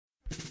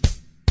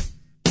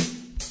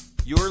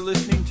You're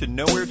listening to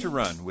Nowhere to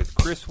Run with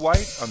Chris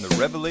White on the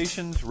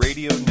Revelations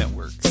Radio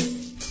Network.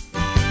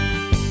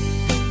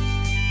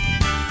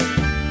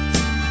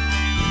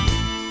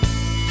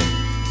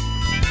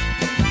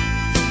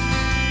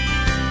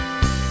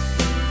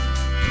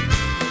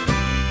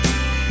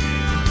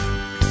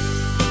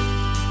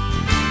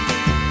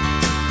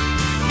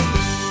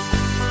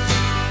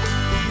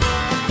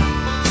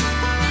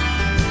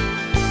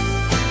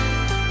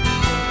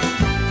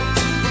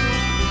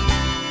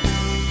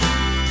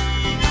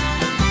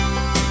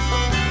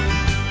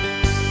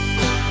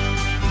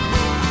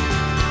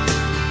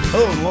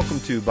 Hello and welcome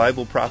to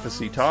Bible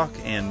Prophecy Talk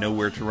and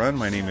Nowhere to Run.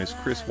 My name is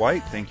Chris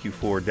White. Thank you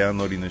for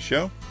downloading the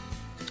show.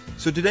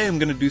 So today I'm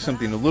going to do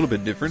something a little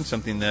bit different,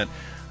 something that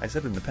I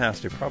said in the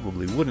past I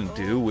probably wouldn't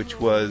do, which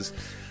was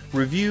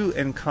review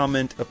and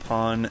comment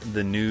upon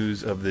the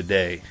news of the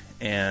day,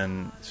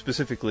 and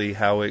specifically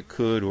how it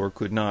could or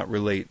could not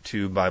relate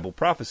to Bible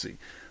prophecy.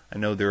 I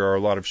know there are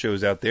a lot of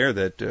shows out there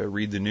that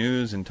read the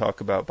news and talk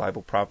about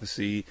Bible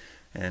prophecy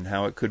and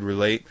how it could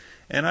relate,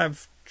 and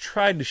I've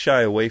tried to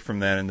shy away from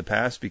that in the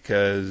past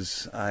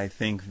because I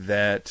think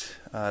that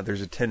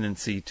there's a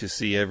tendency to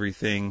see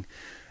everything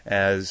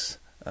as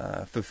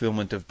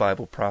fulfillment of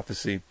Bible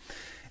prophecy.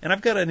 And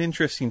I've got an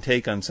interesting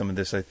take on some of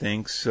this, I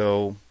think.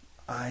 So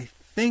I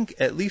think,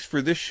 at least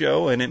for this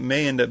show, and it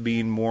may end up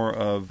being more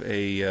of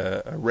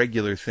a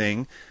regular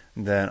thing,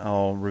 that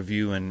I'll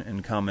review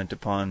and comment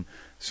upon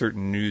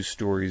certain news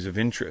stories of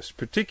interest.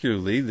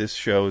 Particularly, this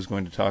show is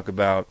going to talk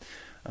about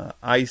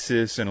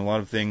ISIS and a lot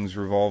of things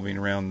revolving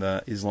around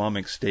the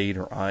Islamic State,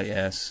 or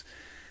IS,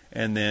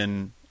 and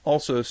then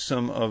also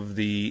some of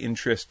the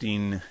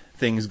interesting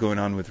things going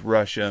on with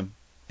Russia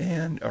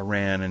and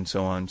Iran and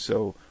so on.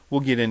 So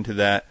we'll get into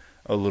that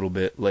a little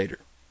bit later.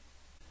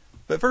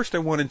 But first I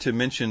wanted to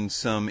mention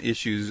some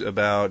issues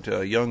about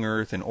young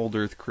earth and old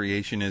earth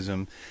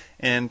creationism,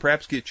 and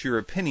perhaps get your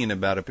opinion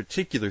about a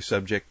particular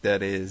subject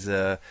that is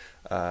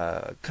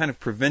kind of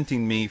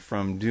preventing me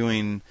from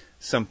doing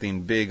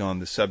something big on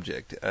the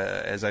subject.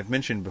 As I've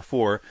mentioned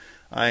before,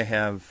 I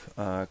have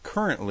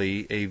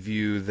currently a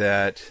view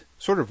that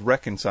sort of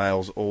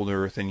reconciles old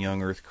earth and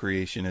young earth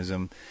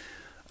creationism,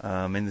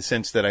 in the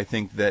sense that I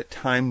think that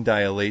time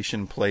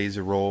dilation plays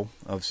a role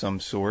of some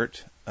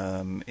sort.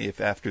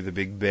 If after the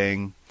Big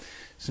Bang,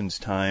 since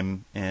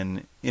time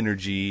and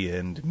energy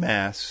and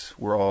mass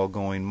were all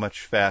going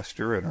much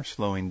faster and are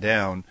slowing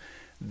down,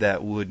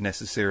 that would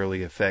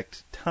necessarily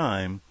affect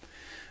time,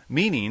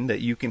 meaning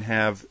that you can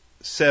have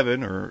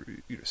 7 or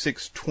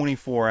 6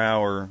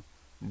 24-hour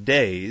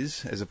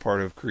days as a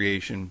part of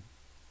creation,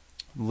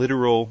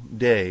 literal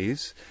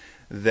days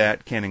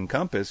that can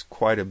encompass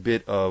quite a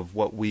bit of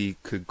what we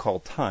could call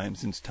time,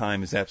 since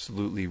time is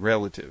absolutely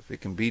relative.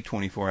 It can be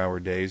 24-hour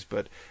days,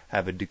 but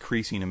have a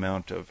decreasing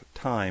amount of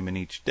time in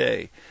each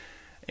day.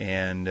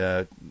 And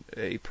a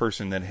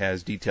person that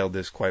has detailed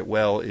this quite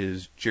well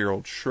is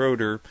Gerald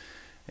Schroeder,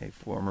 a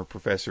former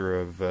professor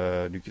of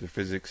nuclear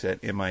physics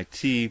at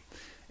MIT,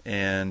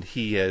 and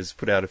he has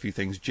put out a few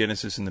things,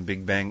 Genesis and the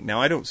Big Bang.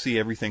 Now, I don't see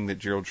everything that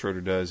Gerald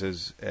Schroeder does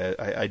as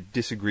I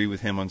disagree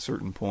with him on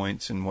certain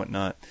points and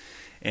whatnot.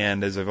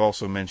 And as I've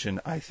also mentioned,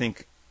 I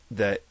think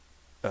that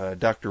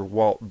Dr.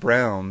 Walt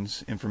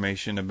Brown's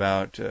information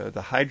about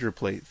the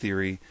hydroplate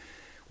theory,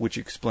 which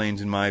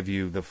explains, in my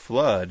view, the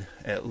flood,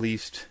 at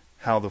least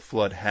how the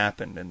flood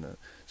happened, and the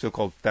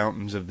so-called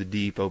fountains of the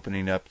deep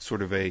opening up,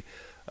 sort of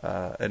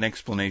an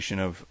explanation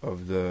of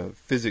the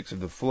physics of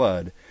the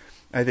flood,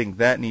 I think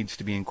that needs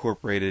to be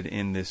incorporated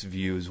in this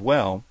view as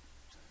well.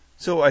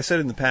 So I said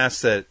in the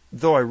past that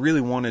though I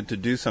really wanted to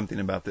do something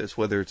about this,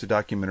 whether it's a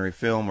documentary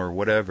film or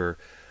whatever,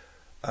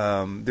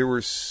 there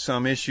were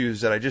some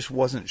issues that I just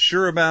wasn't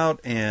sure about,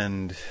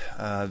 and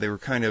they were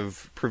kind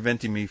of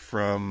preventing me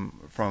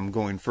from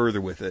going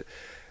further with it.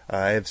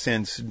 I have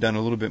since done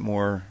a little bit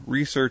more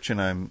research,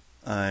 and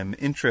I'm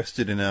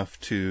interested enough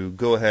to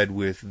go ahead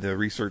with the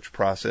research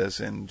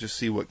process and just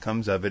see what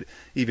comes of it,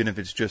 even if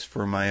it's just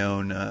for my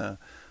own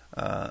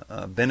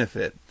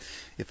benefit,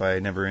 if I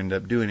never end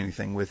up doing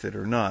anything with it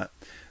or not.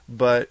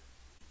 But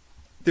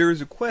there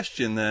is a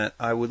question that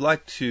I would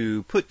like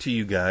to put to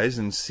you guys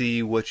and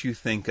see what you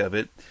think of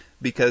it,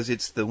 because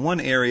it's the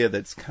one area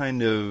that's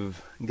kind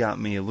of got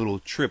me a little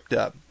tripped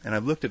up. And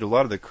I've looked at a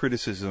lot of the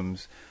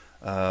criticisms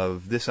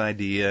of this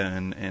idea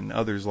and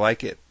others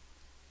like it.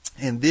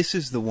 And this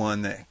is the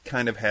one that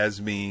kind of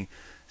has me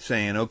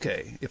saying,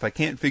 okay, if I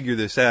can't figure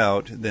this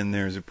out, then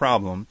there's a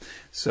problem.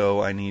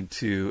 So I need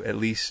to at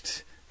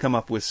least come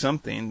up with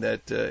something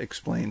that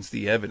explains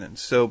the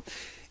evidence. So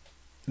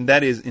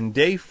that is, in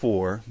day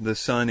 4, the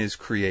sun is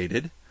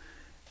created,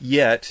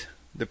 yet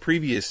the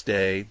previous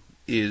day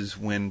is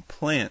when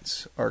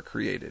plants are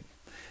created.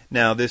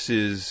 Now, this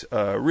is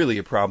really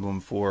a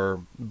problem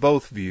for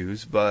both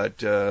views, but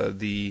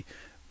the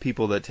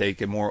people that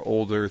take a more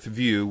old earth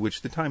view,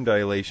 which the time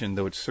dilation,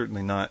 though it's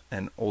certainly not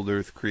an old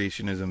earth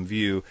creationism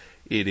view,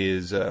 it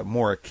is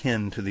more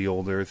akin to the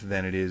old earth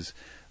than it is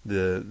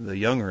the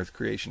young earth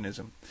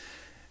creationism.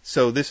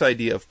 So this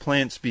idea of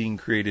plants being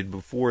created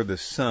before the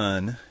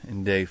sun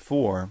in day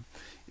 4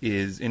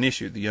 is an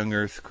issue. The young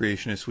Earth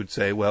creationists would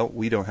say, well,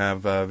 we don't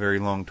have very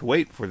long to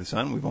wait for the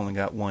sun. We've only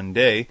got one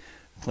day.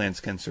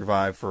 Plants can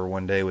survive for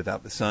one day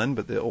without the sun,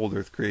 but the old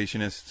Earth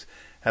creationists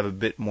have a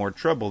bit more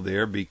trouble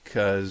there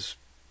because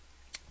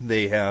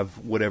they have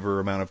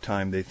whatever amount of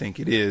time they think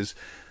it is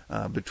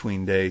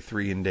between day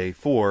 3 and day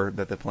 4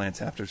 that the plants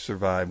have to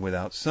survive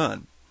without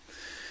sun.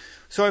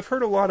 So I've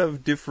heard a lot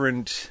of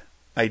different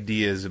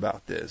ideas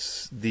about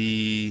this.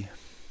 And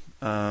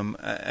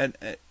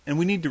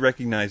we need to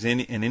recognize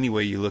in any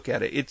way you look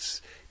at it,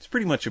 it's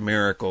pretty much a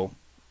miracle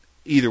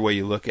either way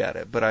you look at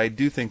it. But I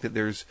do think that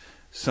there's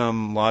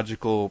some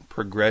logical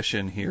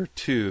progression here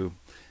too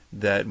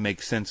that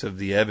makes sense of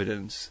the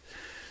evidence.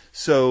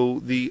 So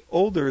the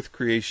old Earth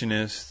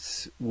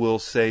creationists will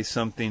say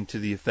something to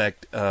the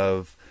effect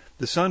of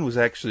the sun was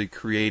actually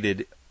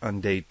created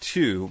on day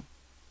 2,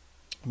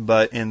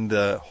 but in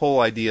the whole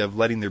idea of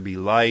letting there be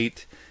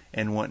light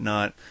and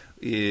whatnot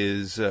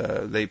is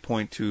they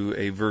point to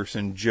a verse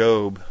in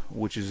Job,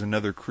 which is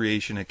another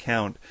creation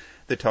account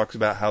that talks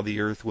about how the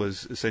earth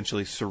was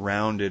essentially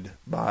surrounded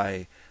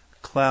by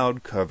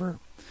cloud cover.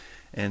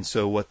 And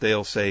so what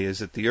they'll say is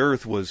that the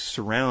earth was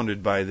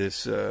surrounded by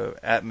this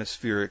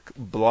atmospheric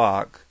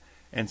block,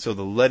 and so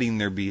the letting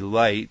there be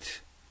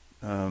light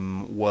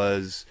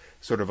was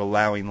sort of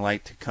allowing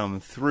light to come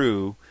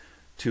through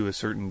to a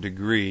certain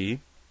degree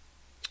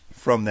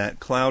from that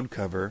cloud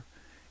cover.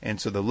 And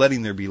so the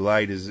letting there be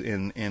light is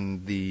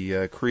in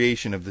the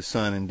creation of the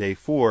sun in day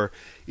 4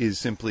 is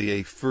simply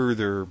a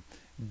further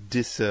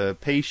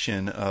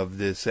dissipation of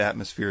this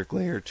atmospheric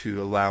layer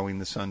to allowing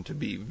the sun to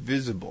be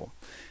visible.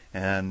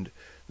 And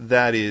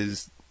that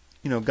is,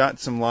 got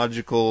some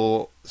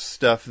logical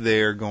stuff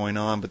there going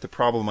on, but the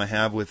problem I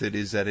have with it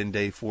is that in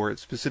day 4 it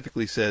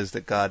specifically says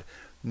that God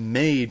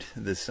made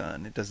the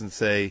sun. It doesn't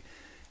say,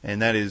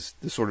 and that is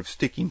the sort of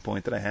sticking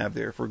point that I have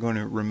there. If we're going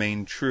to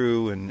remain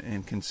true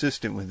and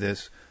consistent with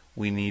this,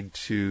 we need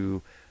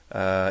to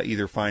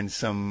either find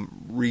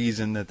some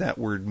reason that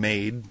word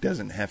made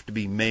doesn't have to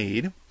be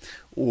made,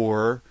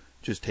 or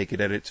just take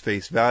it at its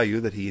face value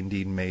that he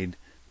indeed made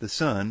the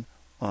sun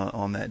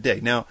on that day.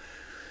 Now,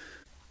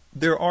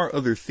 there are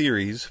other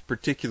theories,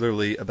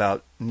 particularly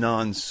about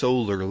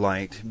non-solar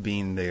light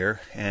being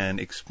there and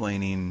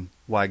explaining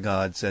why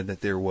God said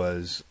that there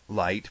was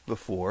light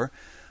before.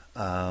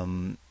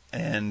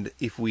 And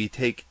if we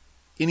take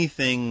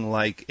anything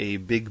like a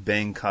Big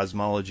Bang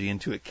cosmology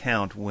into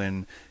account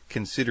when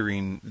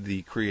considering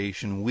the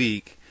creation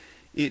week,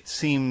 it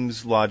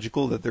seems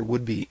logical that there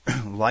would be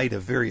light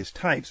of various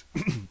types,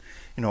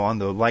 on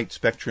the light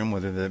spectrum,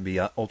 whether that be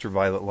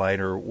ultraviolet light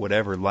or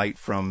whatever light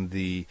from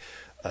the,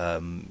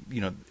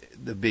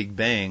 the Big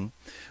Bang,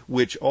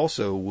 which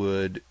also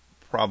would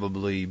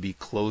probably be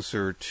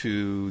closer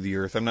to the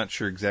Earth. I'm not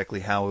sure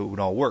exactly how it would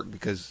all work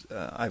because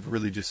I've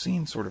really just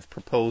seen sort of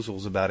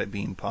proposals about it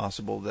being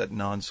possible that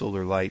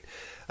non-solar light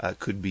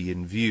could be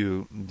in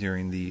view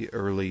during the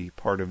early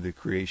part of the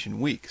creation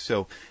week.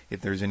 So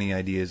if there's any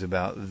ideas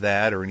about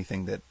that or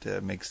anything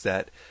that makes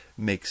that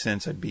make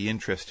sense, I'd be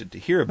interested to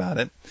hear about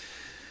it.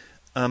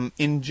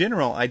 In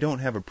general, I don't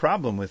have a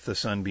problem with the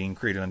sun being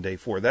created on day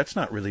 4. That's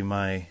not really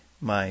my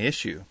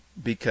issue,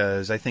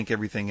 because I think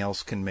everything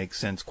else can make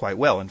sense quite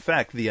well. In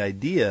fact, the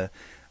idea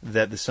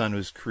that the sun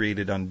was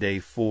created on day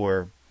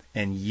 4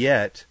 and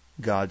yet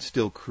God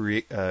still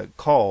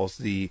calls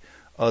the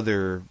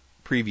other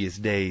previous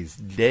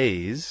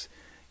days,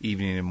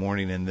 evening and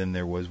morning, and then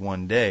there was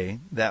one day,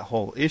 that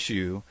whole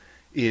issue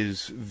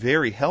is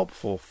very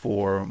helpful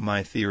for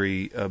my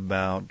theory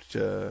about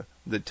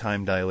the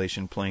time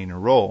dilation playing a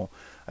role.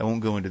 I won't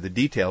go into the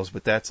details,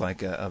 but that's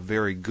like a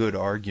very good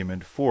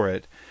argument for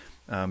it,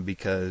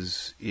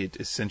 because it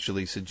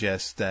essentially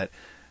suggests that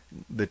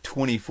the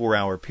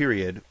 24-hour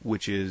period,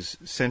 which is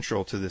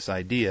central to this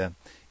idea,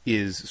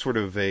 is sort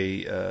of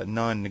a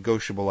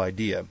non-negotiable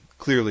idea.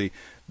 Clearly,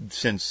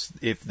 since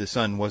if the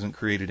sun wasn't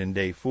created in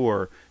day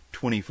 4,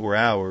 24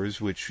 hours,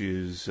 which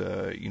is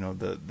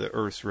the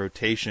Earth's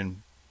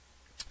rotation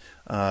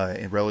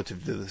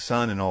relative to the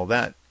sun and all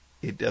that,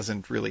 it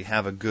doesn't really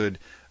have a good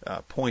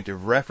point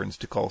of reference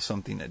to call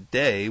something a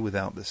day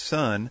without the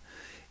sun.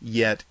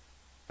 Yet,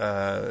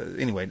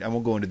 anyway, I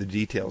won't go into the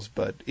details,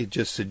 but it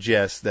just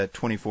suggests that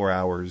 24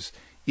 hours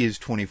is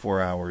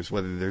 24 hours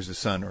whether there's a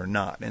sun or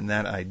not. And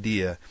that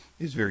idea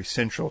is very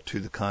central to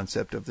the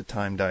concept of the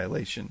time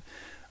dilation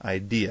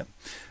idea.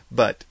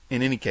 But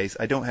in any case,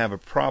 I don't have a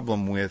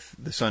problem with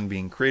the sun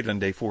being created on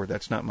day 4.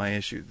 That's not my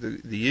issue.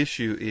 The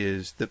issue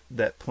is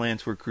that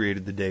plants were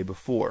created the day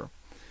before.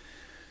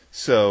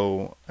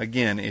 So,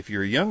 again, if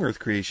you're a young Earth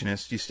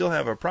creationist, you still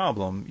have a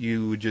problem.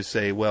 You would just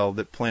say, well,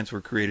 that plants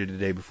were created the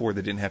day before.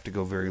 They didn't have to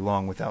go very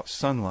long without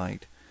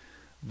sunlight.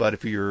 But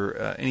if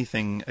you're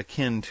anything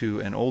akin to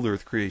an old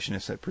Earth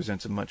creationist, that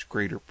presents a much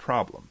greater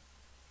problem.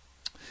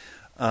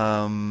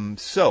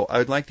 So, I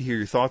would like to hear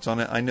your thoughts on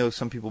it. I know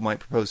some people might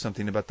propose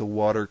something about the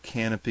water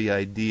canopy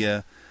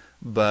idea,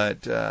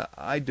 but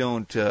I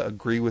don't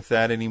agree with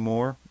that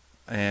anymore.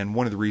 And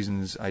one of the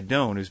reasons I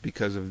don't is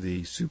because of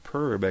the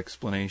superb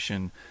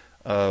explanation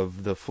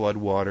of the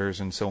floodwaters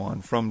and so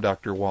on from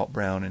Dr. Walt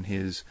Brown and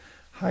his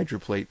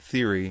hydroplate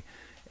theory.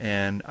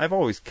 And I've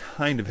always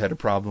kind of had a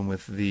problem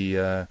with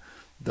the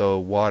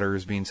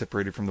waters being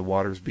separated from the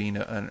waters being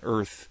an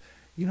earth,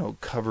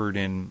 covered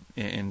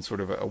in sort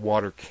of a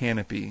water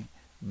canopy,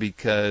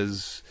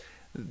 because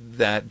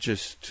that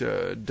just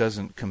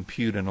doesn't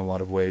compute in a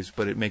lot of ways.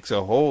 But it makes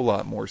a whole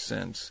lot more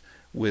sense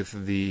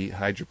with the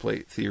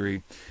hydroplate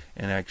theory,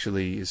 and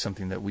actually is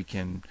something that we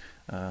can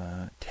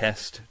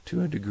test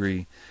to a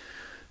degree.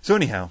 So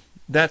anyhow,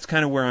 that's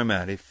kind of where I'm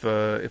at.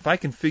 If I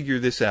can figure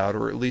this out,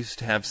 or at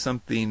least have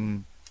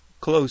something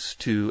close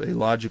to a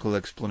logical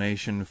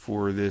explanation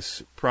for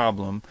this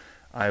problem,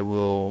 I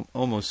will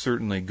almost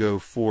certainly go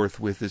forth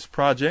with this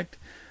project.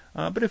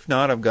 But if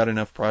not, I've got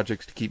enough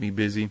projects to keep me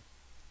busy.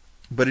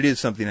 But it is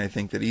something I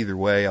think that either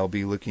way I'll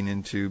be looking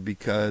into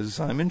because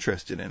I'm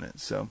interested in it.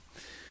 So,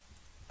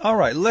 all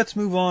right, let's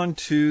move on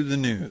to the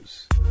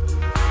news.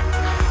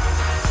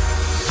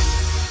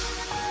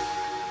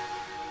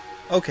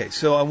 Okay,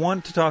 so I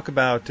want to talk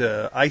about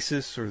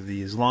ISIS, or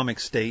the Islamic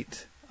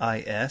State,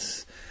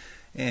 IS,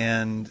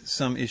 and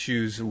some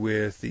issues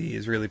with the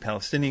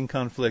Israeli-Palestinian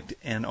conflict,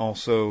 and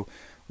also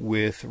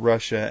with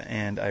Russia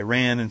and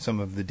Iran and some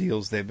of the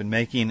deals they've been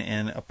making,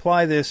 and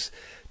apply this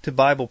to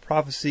Bible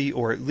prophecy,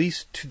 or at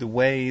least to the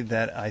way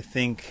that I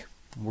think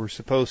we're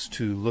supposed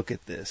to look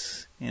at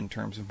this in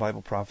terms of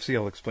Bible prophecy.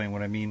 I'll explain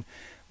what I mean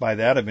by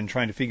that. I've been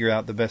trying to figure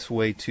out the best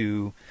way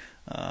to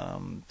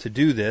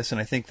do this, and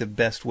I think the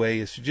best way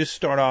is to just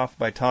start off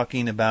by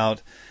talking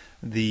about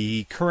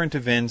the current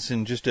events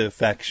in just a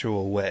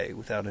factual way,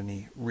 without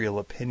any real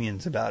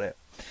opinions about it.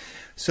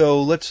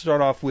 So let's start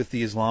off with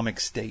the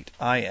Islamic State,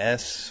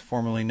 IS,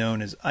 formerly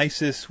known as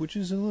ISIS, which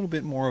is a little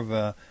bit more of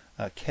a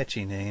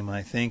catchy name,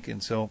 I think,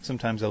 and so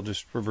sometimes I'll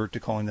just revert to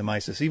calling them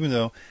ISIS, even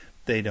though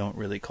they don't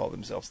really call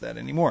themselves that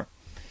anymore.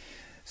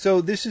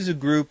 So this is a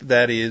group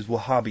that is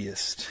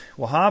Wahhabist.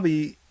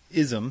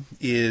 Wahhabism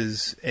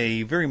is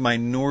a very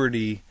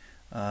minority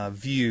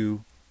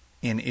view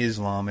in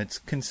Islam. It's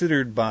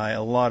considered by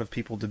a lot of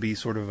people to be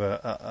sort of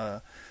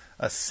a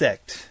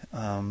sect,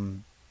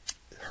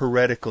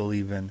 heretical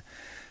even.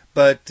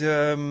 But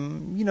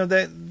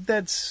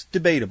that's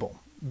debatable.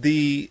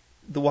 The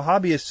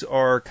Wahhabists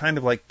are kind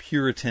of like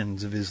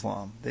Puritans of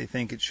Islam. They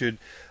think it should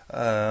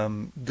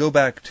go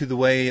back to the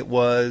way it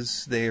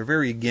was. They are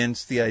very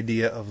against the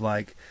idea of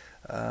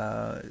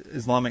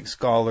Islamic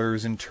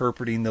scholars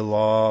interpreting the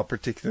law,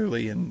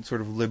 particularly in sort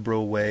of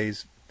liberal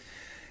ways.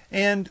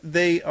 And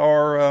they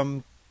are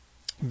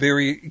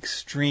very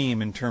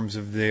extreme in terms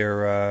of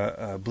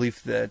their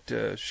belief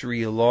that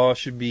Sharia law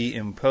should be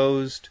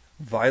imposed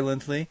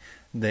violently.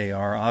 They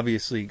are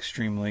obviously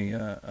extremely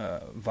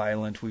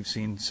violent. We've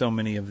seen so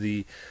many of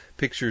the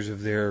pictures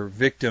of their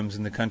victims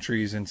in the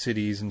countries and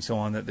cities and so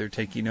on that they're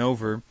taking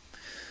over.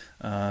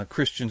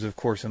 Christians, of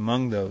course,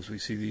 among those. We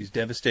see these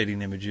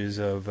devastating images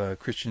of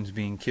Christians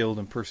being killed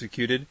and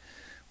persecuted,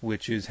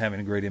 which is having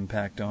a great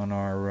impact on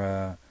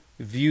our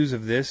views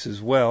of this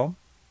as well.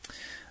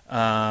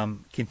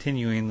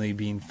 Continually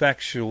being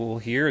factual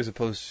here as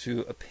opposed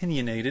to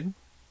opinionated.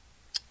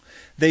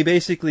 They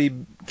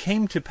basically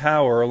came to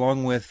power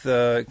along with,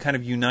 kind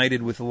of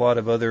united with a lot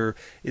of other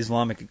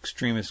Islamic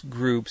extremist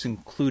groups,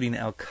 including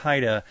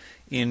Al-Qaeda,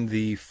 in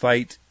the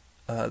fight,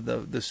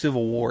 the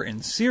civil war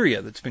in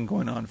Syria that's been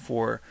going on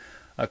for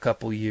a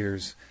couple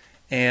years.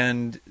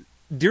 And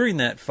during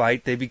that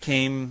fight, they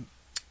became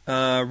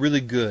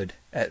really good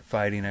at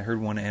fighting. I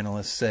heard one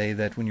analyst say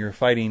that when you're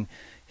fighting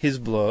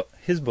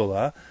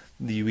Hezbollah,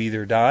 you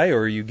either die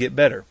or you get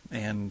better.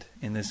 And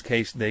in this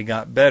case, they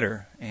got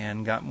better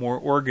and got more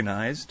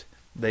organized.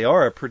 They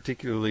are a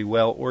particularly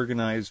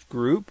well-organized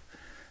group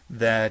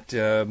that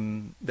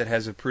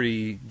has a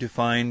pretty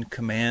defined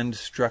command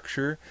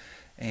structure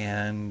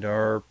and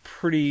are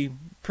pretty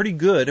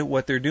good at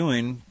what they're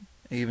doing,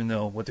 even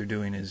though what they're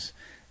doing is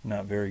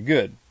not very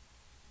good.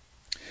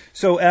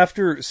 So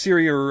after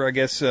Syria, or I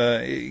guess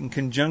in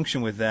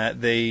conjunction with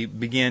that, they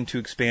began to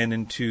expand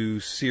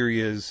into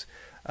Syria's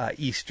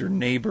eastern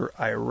neighbor,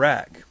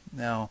 Iraq.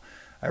 Now,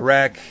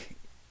 Iraq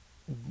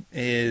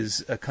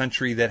is a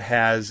country that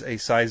has a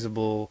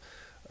sizable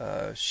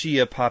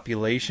Shia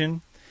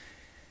population.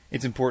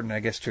 It's important, I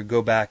guess, to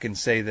go back and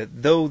say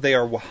that though they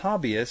are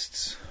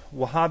Wahhabists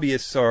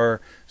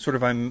are sort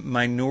of a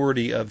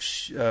minority of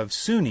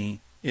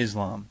Sunni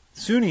Islam.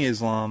 Sunni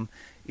Islam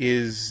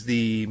is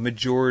the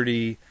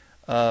majority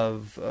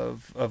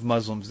of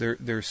Muslims.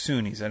 They're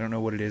Sunnis. I don't know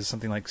what it is.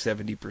 Something like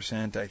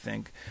 70%, I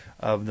think,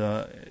 of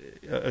the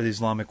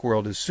Islamic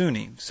world is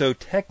Sunni. So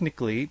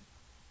technically,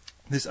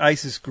 this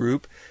ISIS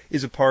group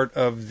is a part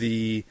of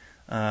the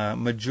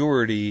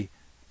majority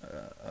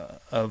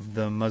of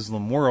the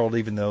Muslim world,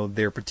 even though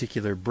their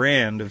particular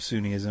brand of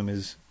Sunnism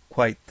is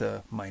quite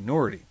the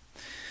minority.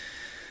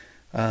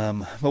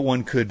 But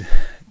one could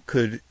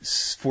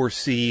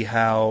foresee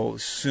how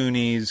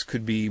Sunnis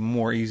could be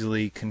more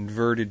easily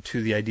converted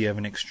to the idea of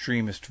an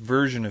extremist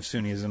version of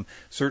Sunnism,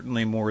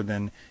 certainly more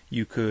than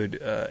you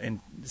could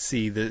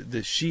see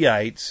the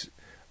Shiites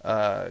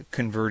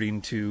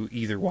converting to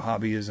either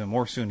Wahhabism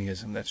or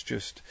Sunnism. That's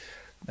just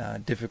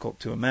difficult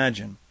to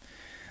imagine.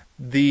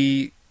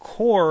 The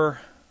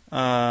core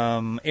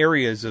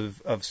areas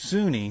of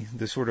Sunni,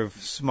 the sort of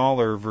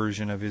smaller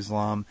version of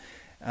Islam,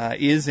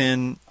 is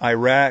in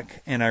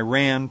Iraq and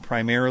Iran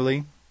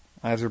primarily,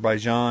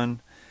 Azerbaijan,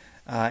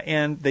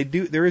 and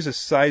there is a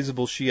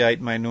sizable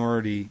Shiite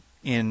minority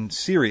in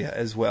Syria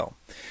as well.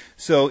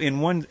 So in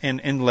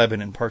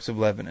Lebanon, parts of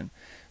Lebanon.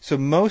 So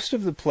most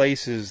of the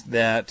places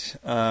that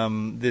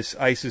this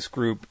ISIS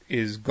group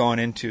is gone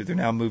into, they're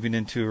now moving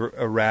into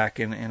Iraq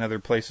and other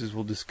places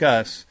we'll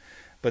discuss,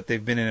 but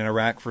they've been in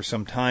Iraq for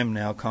some time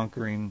now,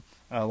 conquering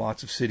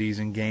lots of cities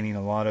and gaining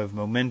a lot of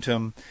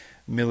momentum,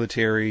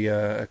 military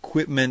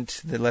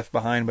equipment that left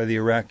behind by the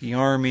Iraqi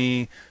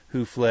army,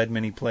 who fled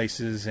many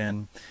places,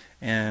 and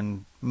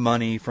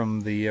money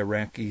from the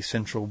Iraqi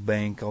central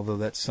bank, although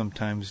that's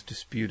sometimes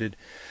disputed.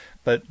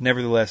 But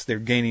nevertheless, they're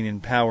gaining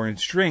in power and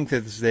strength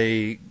as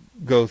they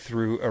go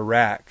through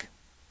Iraq.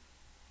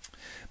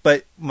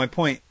 But my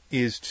point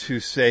is to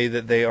say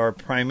that they are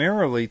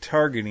primarily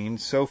targeting,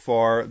 so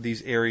far,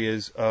 these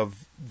areas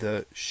of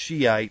the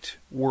Shiite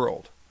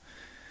world.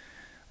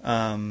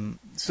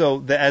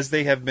 As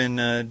they have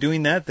been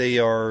doing that,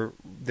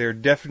 they're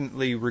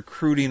definitely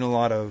recruiting a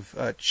lot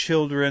of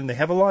children. They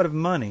have a lot of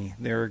money.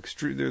 They're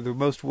the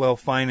most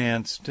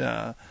well-financed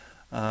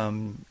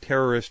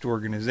terrorist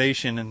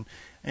organization,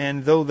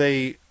 and though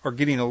they are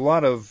getting a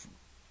lot of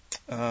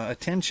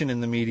attention in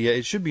the media,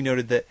 it should be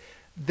noted that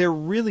they're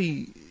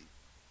really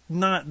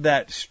not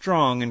that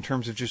strong in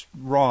terms of just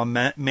raw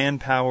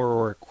manpower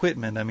or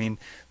equipment. I mean,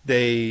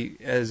 they,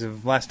 as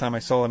of last time I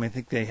saw them, I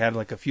think they had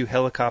like a few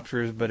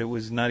helicopters, but it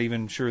was not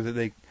even sure that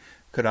they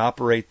could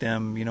operate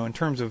them. You know, in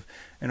terms of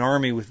an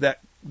army with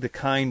the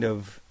kind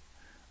of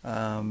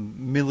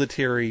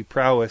military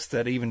prowess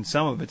that even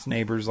some of its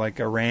neighbors like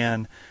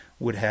Iran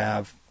would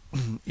have,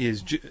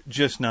 is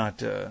just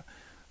not,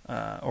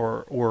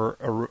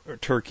 or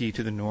Turkey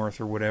to the north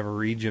or whatever,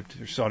 or Egypt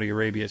or Saudi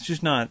Arabia. It's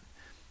just not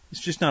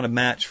a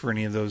match for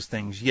any of those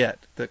things yet.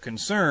 The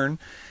concern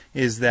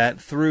is that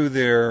through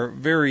their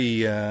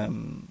very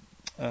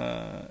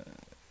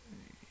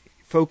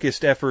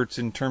focused efforts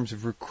in terms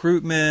of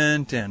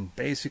recruitment and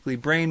basically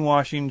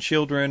brainwashing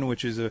children,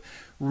 which is a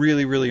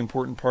really, really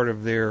important part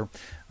of their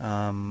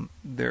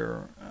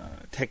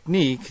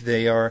technique,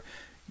 they are,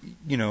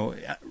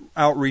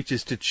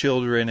 outreaches to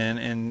children,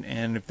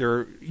 and if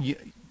they're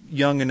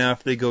young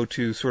enough, they go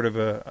to sort of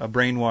a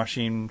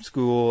brainwashing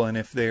school, and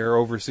if they're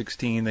over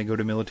 16, they go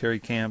to military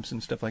camps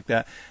and stuff like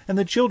that. And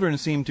the children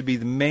seem to be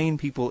the main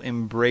people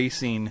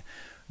embracing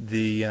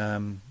the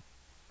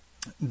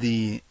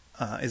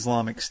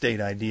Islamic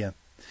State idea.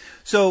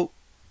 So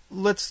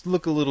let's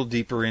look a little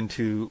deeper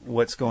into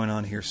what's going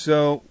on here.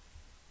 So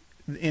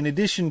in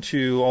addition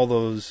to all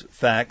those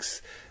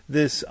facts,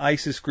 this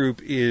ISIS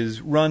group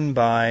is run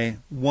by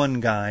one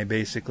guy,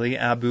 basically,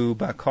 Abu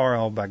Bakr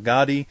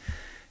al-Baghdadi.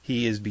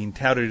 He is being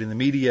touted in the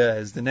media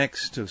as the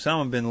next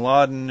Osama bin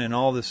Laden and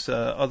all this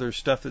other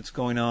stuff that's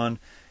going on.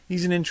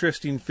 He's an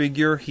interesting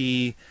figure.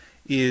 He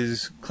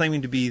is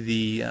claiming to be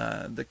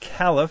the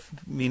caliph,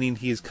 meaning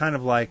he is kind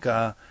of like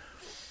a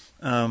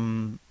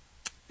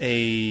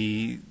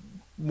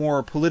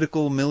more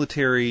political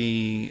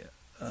military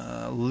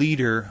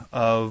leader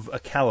of a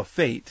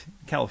caliphate.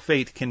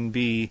 Caliphate can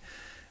be,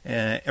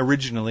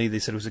 originally they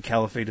said it was a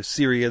caliphate of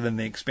Syria, then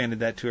they expanded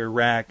that to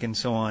Iraq and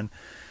so on.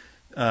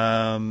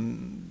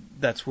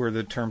 That's where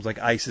the terms like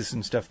ISIS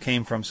and stuff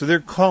came from. So they're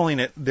calling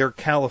it their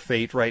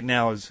caliphate right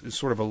now is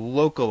sort of a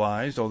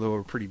localized, although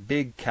a pretty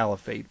big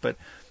caliphate, but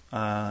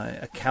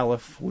a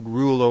caliph would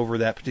rule over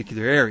that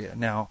particular area.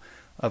 Now,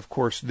 of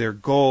course, their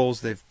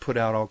goals, they've put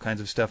out all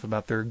kinds of stuff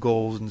about their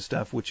goals and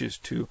stuff, which is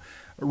to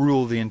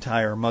rule the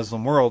entire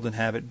Muslim world and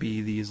have it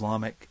be the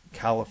Islamic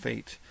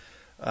caliphate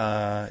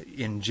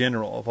in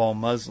general of all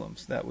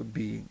Muslims. That would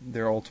be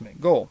their ultimate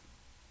goal.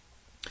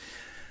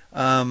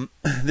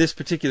 This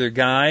particular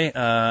guy,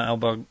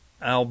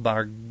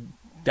 al-Baghdadi,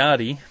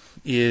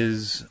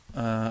 is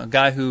a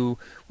guy who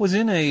was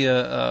in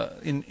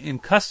in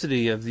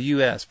custody of the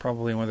U.S.,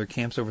 probably in one of their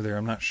camps over there.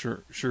 I'm not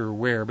sure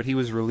where, but he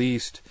was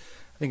released,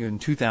 I think, in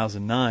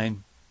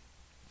 2009.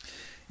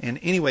 And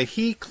anyway,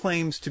 he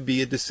claims to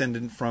be a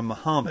descendant from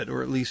Muhammad,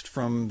 or at least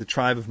from the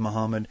tribe of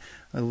Muhammad.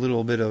 A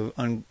little bit of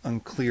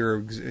unclear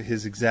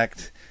his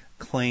exact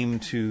claim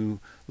to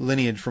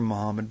lineage from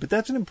Muhammad, but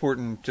that's an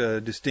important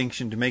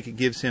distinction to make. It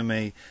gives him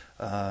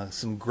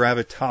some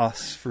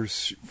gravitas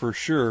for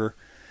sure.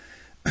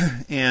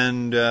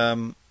 And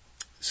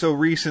so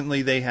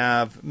recently they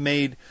have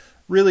made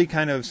really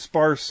kind of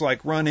sparse,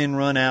 like run in,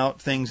 run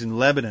out things in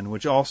Lebanon,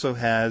 which also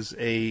has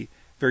a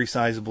very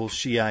sizable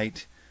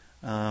Shiite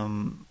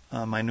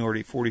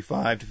minority.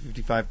 45 to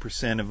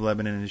 55% of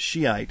Lebanon is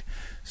Shiite.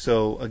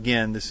 So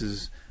again, this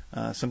is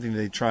something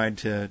they tried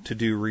to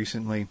do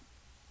recently.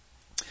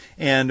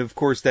 And of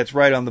course, that's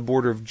right on the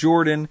border of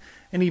Jordan.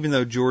 And even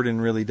though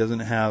Jordan really doesn't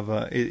have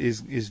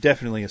is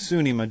definitely a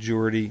Sunni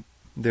majority,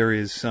 there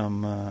is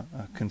some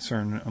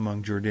concern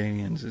among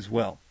Jordanians as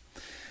well.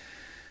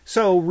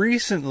 So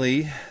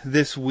recently,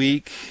 this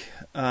week,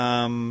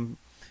 the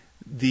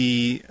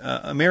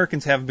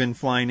Americans have been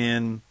flying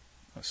in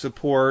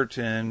support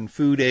and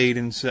food aid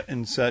and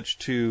such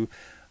to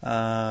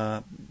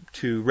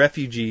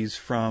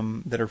refugees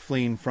that are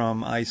fleeing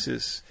from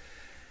ISIS,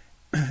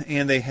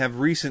 and they have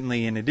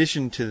recently, in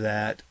addition to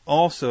that,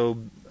 also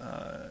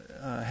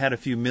had a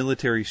few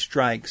military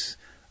strikes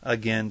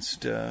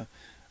against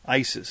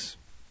ISIS.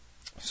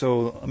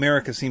 So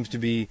America seems to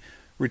be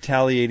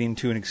retaliating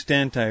to an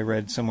extent. I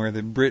read somewhere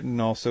that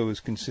Britain also is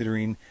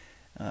considering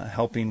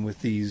helping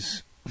with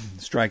these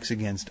strikes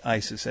against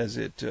ISIS as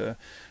it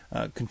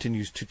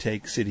continues to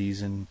take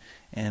cities in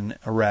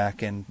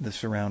Iraq and the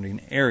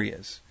surrounding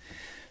areas.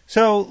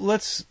 So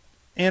let's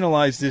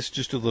analyze this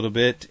just a little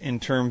bit in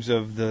terms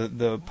of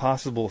the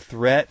possible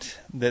threat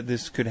that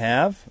this could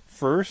have.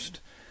 First,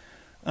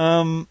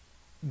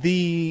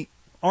 the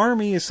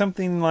army is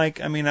something like,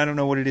 I don't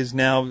know what it is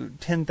now,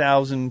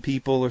 10,000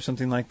 people or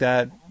something like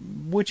that,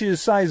 which is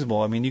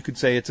sizable. You could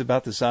say it's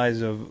about the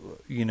size of,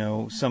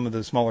 some of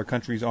the smaller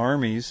countries'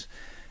 armies,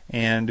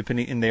 and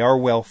they are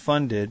well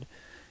funded.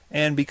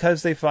 And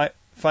because they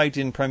fight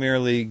in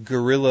primarily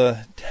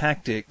guerrilla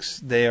tactics,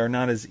 they are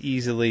not as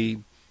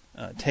easily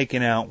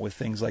taken out with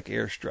things like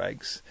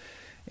airstrikes.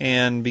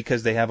 And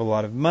because they have a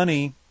lot of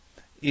money,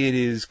 it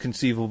is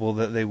conceivable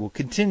that they will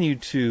continue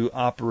to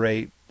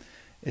operate,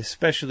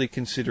 especially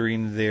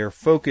considering their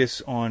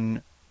focus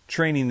on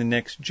training the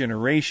next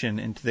generation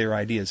into their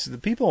ideas. So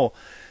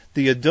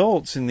the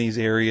adults in these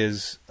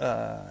areas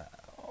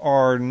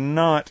are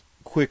not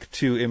quick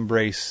to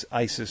embrace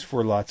ISIS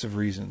for lots of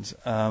reasons,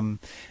 and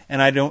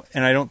I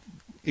don't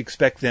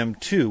expect them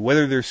to.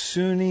 Whether they're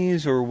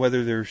Sunnis or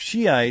whether they're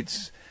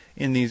Shiites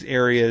in these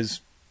areas,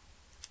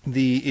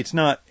 it's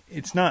not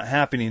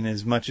happening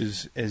as much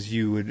as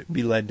you would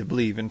be led to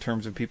believe in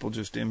terms of people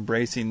just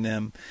embracing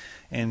them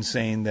and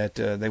saying that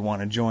they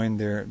want to join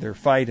their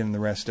fight and the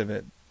rest of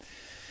it.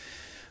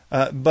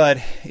 But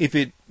if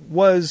it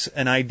was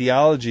an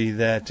ideology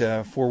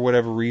that, for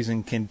whatever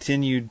reason,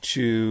 continued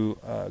to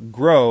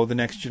grow, the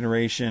next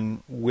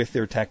generation with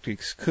their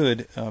tactics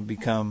could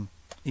become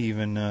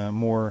even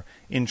more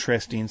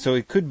interesting. So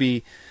it could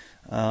be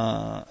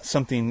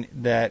something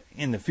that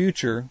in the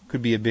future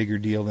could be a bigger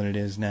deal than it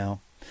is now.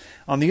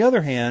 On the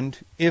other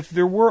hand, if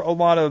there were a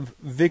lot of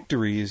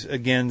victories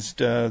against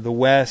the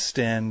West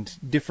and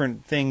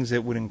different things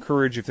that would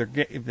encourage, if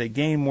they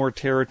gain more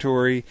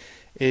territory,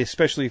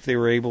 especially if they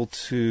were able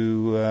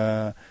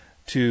to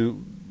they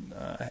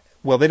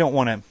don't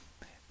want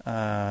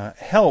to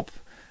help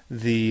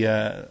the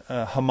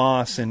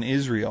Hamas in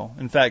Israel.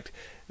 In fact,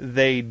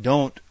 they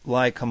don't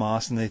like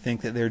Hamas and they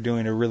think that they're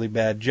doing a really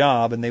bad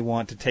job, and they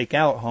want to take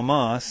out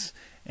Hamas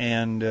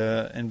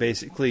and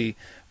basically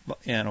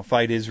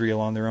fight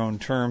Israel on their own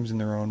terms in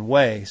their own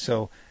way.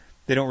 So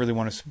they don't really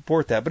want to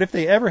support that. But if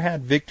they ever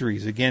had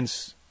victories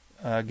against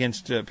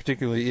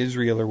particularly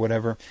Israel or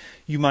whatever,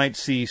 you might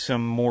see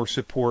some more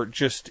support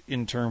just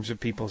in terms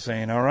of people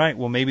saying, all right,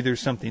 well, maybe there's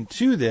something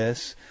to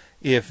this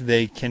if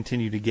they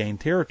continue to gain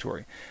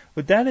territory.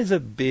 But that is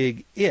a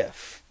big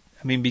if.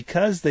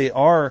 Because they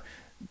are,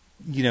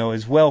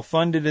 as well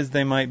funded as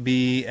they might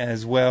be,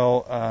 as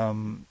well,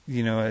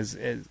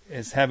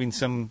 as having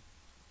some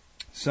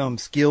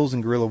skills in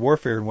guerrilla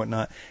warfare and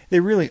whatnot, they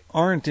really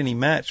aren't any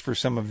match for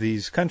some of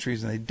these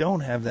countries, and they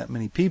don't have that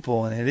many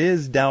people, and it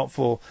is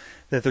doubtful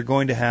that they're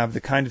going to have the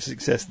kind of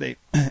success they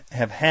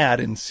have had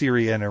in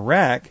Syria and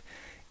Iraq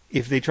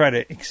if they try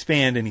to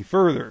expand any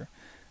further,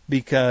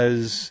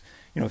 because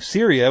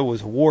Syria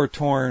was a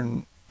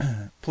war-torn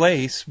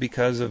place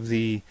because of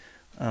the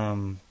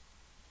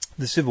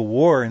Civil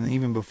War, and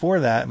even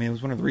before that, it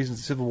was one of the reasons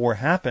the Civil War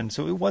happened,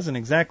 so it wasn't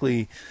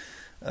exactly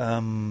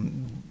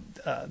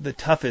the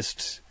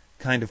toughest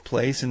kind of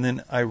place. And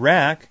then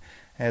Iraq,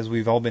 as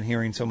we've all been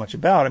hearing so much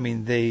about,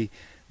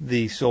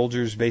 the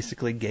soldiers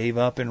basically gave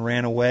up and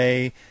ran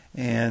away,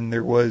 and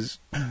there was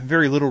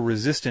very little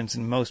resistance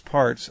in most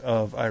parts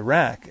of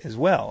Iraq as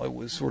well. It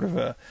was sort of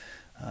a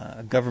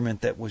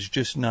government that was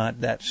just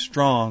not that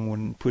strong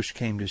when push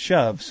came to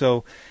shove.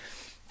 So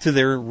to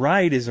their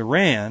right is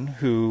Iran,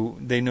 who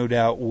they no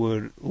doubt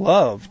would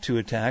love to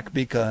attack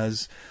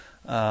because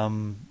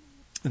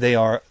they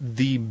are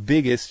the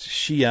biggest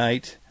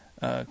Shiite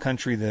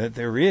country that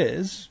there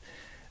is,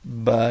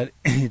 but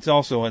it's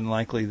also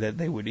unlikely that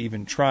they would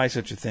even try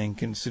such a thing,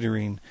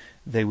 considering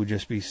they would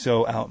just be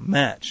so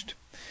outmatched.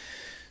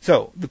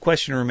 So the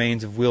question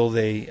remains of will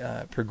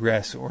they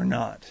progress or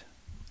not.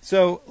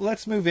 So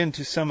let's move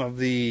into some of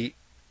the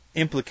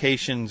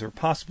implications or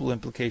possible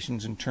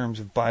implications in terms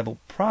of Bible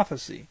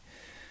prophecy.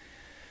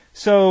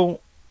 So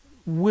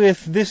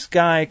with this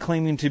guy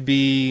claiming to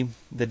be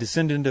the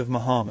descendant of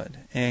Muhammad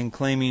and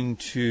claiming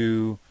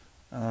to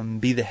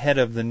be the head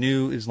of the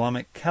new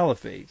Islamic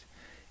Caliphate,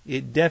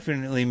 it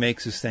definitely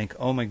makes us think,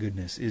 oh my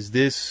goodness, is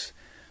this,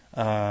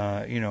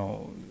 the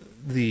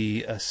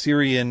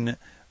Assyrian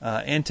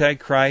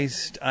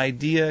Antichrist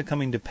idea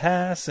coming to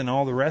pass and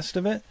all the rest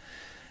of it?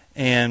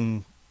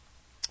 And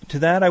to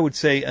that I would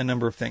say a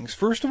number of things.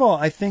 First of all,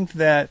 I think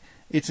that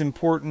it's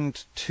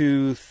important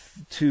to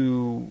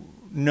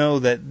know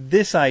that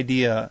this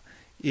idea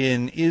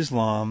in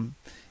Islam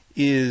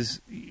is,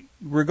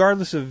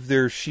 regardless of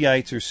their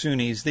Shiites or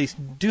Sunnis, they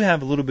do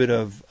have a little bit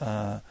of,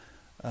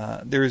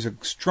 there is a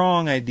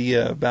strong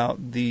idea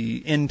about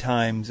the end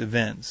times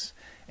events.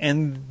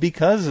 And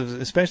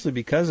especially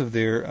because of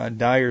their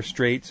dire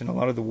straits and a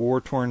lot of the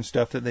war-torn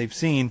stuff that they've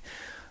seen,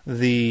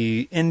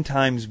 the end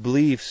times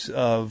beliefs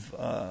of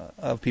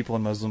people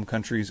in Muslim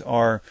countries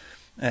are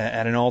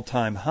at an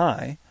all-time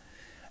high.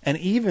 And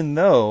even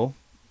though,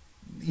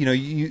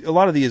 a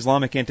lot of the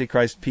Islamic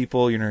Antichrist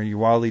people, your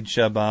Walid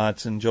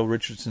Shabbats and Joel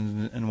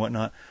Richardson and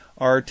whatnot,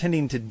 are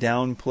tending to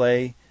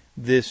downplay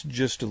this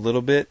just a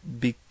little bit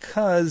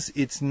because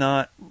it's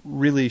not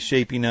really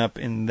shaping up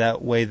in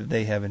that way that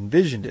they have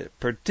envisioned it.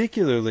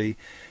 Particularly,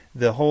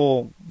 the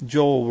whole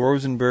Joel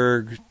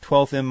Rosenberg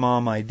 12th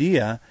Imam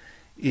idea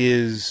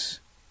is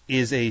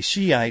a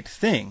Shiite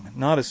thing,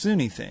 not a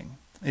Sunni thing.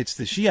 It's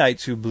the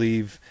Shiites who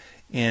believe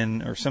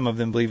in, or some of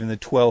them believe in, the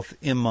 12th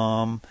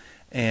Imam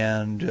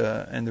and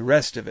the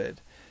rest of it.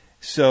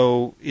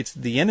 So it's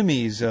the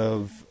enemies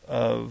of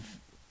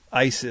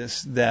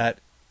ISIS that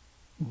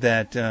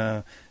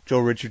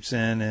Joel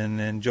Richardson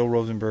and Joel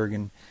Rosenberg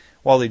and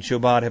Walid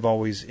Shoebat have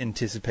always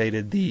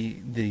anticipated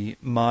the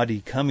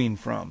Mahdi coming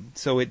from.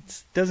 So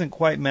it doesn't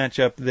quite match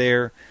up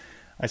there.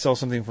 I saw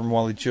something from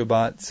Walid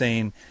Shoebat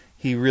saying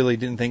he really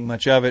didn't think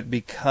much of it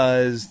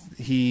because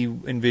he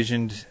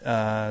envisioned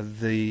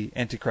the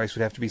Antichrist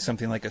would have to be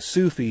something like a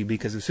Sufi,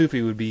 because a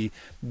Sufi would be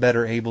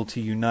better able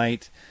to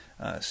unite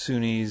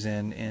Sunnis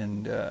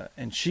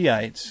and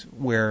Shiites,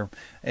 where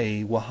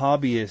a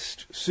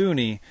Wahhabist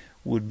Sunni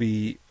would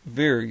be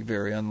very,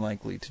 very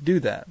unlikely to do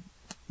that.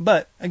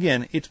 But,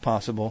 again, it's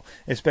possible,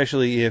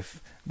 especially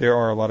if there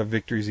are a lot of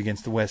victories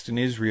against the West and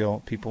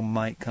Israel, people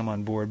might come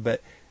on board.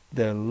 But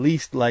the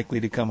least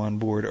likely to come on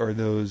board are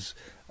those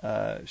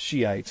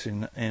Shiites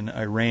in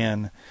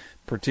Iran,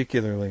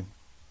 particularly.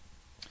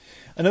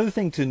 Another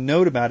thing to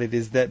note about it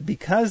is that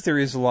because there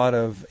is a lot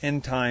of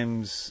end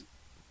times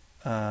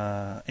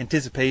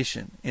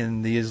anticipation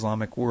in the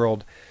Islamic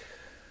world,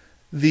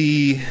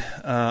 the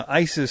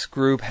ISIS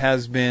group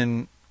has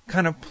been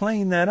kind of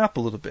playing that up a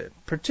little bit.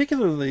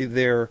 Particularly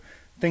their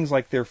things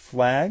like their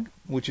flag,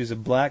 which is a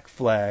black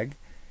flag,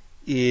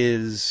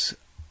 is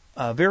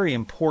a very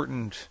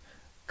important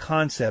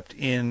concept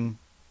in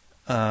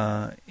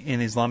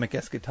Islamic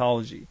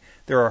eschatology.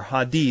 There are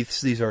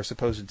hadiths; these are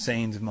supposed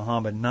sayings of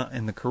Muhammad, not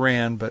in the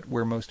Quran, but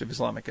where most of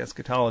Islamic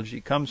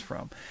eschatology comes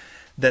from.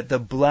 That the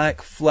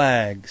black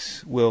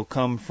flags will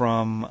come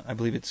from, I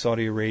believe it's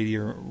Saudi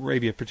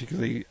Arabia,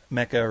 particularly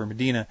Mecca or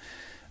Medina.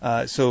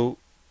 So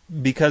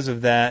because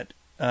of that,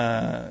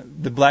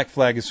 the black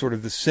flag is sort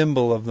of the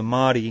symbol of the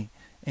Mahdi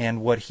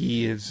and what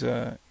he is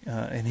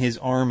and his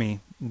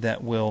army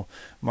that will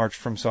march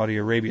from Saudi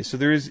Arabia. So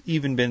there has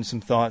even been some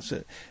thoughts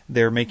that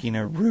they're making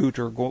a route,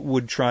 or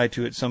would try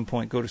to at some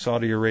point go to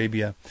Saudi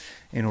Arabia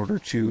in order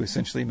to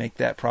essentially make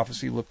that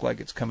prophecy look like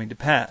it's coming to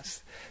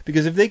pass.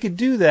 Because if they could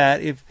do that,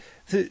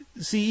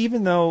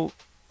 even though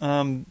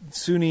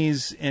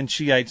Sunnis and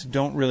Shiites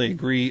don't really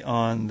agree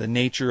on the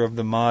nature of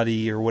the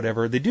Mahdi or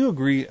whatever, they do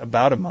agree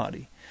about a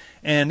Mahdi.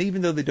 And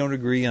even though they don't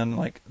agree on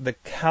like the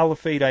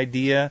caliphate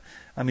idea,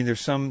 I mean,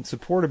 there's some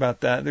support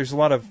about that. There's a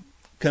lot of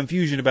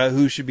confusion about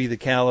who should be the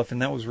caliph, and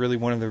that was really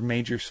one of the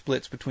major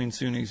splits between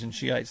Sunnis and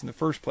Shiites in the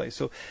first place.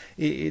 So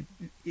it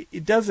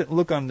doesn't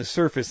look on the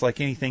surface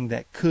like anything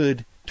that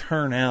could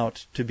turn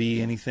out to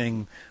be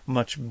anything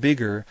much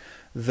bigger,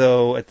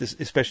 though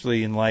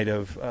especially in light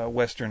of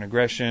Western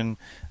aggression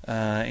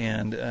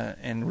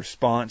and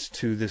response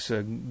to this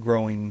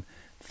growing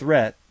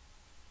threat.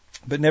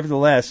 But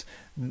nevertheless,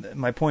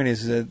 my point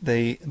is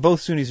that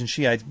both Sunnis and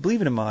Shiites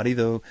believe in a Mahdi,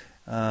 though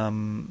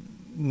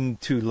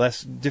to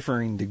less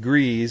differing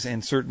degrees,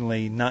 and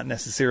certainly not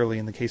necessarily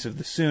in the case of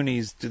the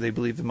Sunnis do they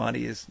believe the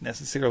Mahdi is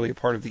necessarily a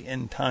part of the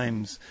end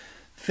times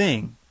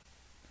thing.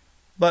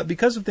 But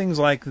because of things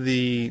like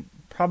the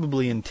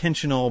probably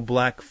intentional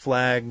black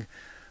flag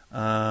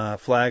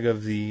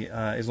of the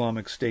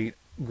Islamic State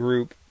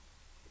group,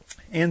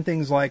 and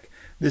things like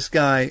this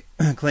guy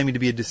claiming to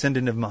be a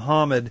descendant of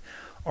Muhammad,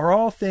 are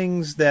all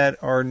things that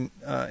are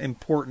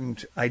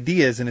important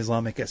ideas in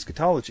Islamic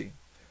eschatology.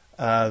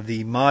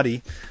 The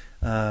Mahdi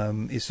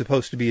is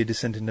supposed to be a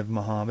descendant of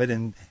Muhammad,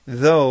 and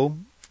though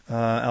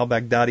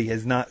al-Baghdadi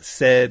has not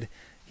said,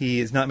 he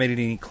has not made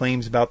any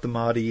claims about the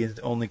Mahdi, he is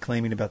only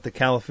claiming about the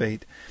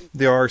caliphate,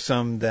 there are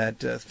some that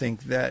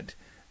think that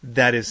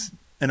that is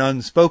an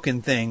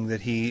unspoken thing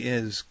that he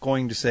is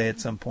going to say at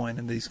some point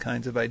in these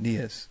kinds of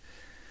ideas.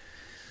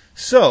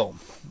 So,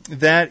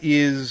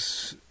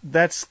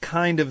 that's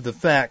kind of the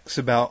facts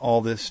about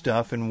all this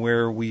stuff and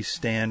where we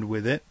stand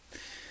with it.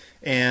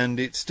 And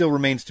it still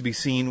remains to be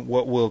seen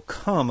what will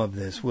come of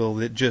this. Will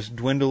it just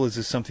dwindle? Is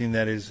this something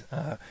that is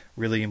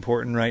really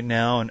important right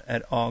now and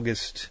at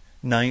August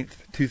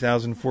 9th,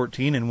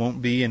 2014, and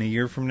won't be in a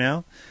year from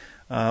now?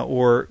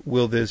 Or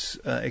will this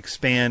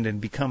expand and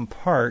become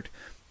part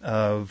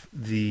of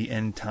the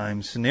end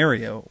time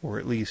scenario, or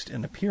at least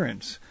an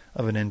appearance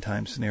of an end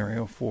time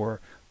scenario for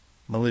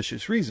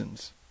malicious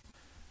reasons.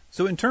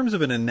 So in terms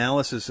of an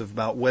analysis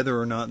about whether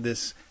or not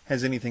this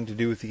has anything to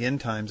do with the end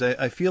times,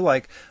 I feel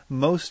like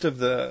most of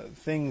the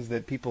things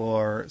that people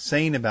are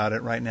saying about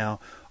it right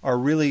now are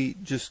really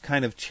just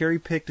kind of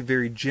cherry-picked,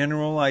 very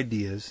general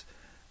ideas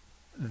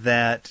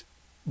that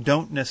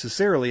don't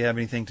necessarily have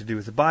anything to do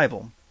with the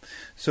Bible.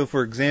 So,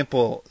 for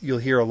example, you'll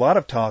hear a lot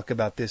of talk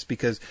about this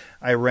because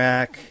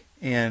Iraq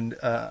and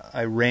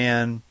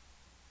Iran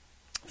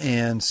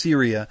and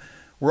Syria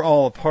were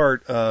all a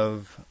part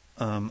of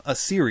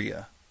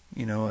Assyria,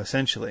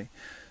 essentially.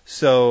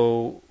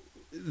 So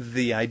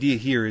the idea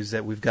here is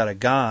that we've got a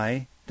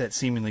guy that's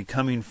seemingly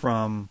coming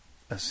from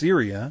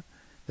Assyria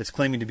that's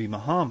claiming to be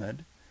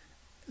Muhammad,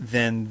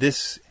 then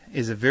this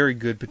is a very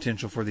good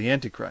potential for the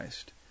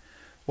Antichrist.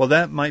 Well,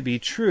 that might be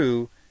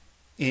true.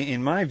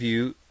 In my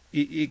view,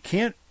 it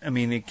can't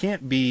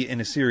be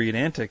an Assyrian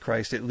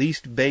Antichrist, at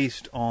least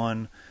based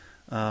on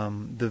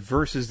the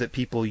verses that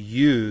people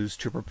use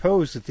to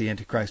propose that the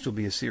Antichrist will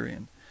be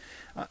Assyrian.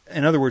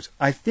 In other words,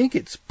 I think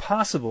it's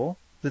possible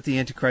that the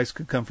Antichrist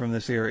could come from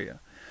this area.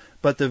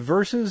 But the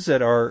verses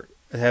that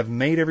have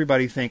made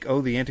everybody think,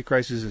 oh, the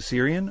Antichrist is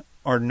Assyrian,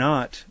 are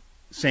not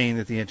saying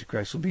that the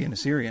Antichrist will be an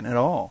Assyrian at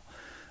all.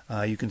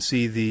 You can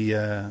see the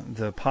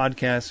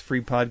podcast,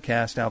 free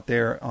podcast out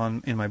there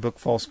in my book,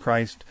 False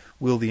Christ,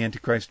 Will the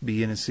Antichrist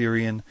Be an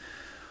Assyrian?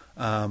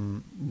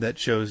 That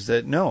shows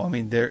that no,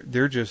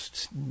 they're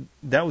just,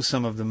 that was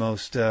some of the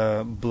most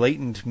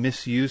blatant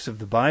misuse of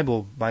the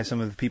Bible by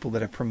some of the people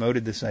that have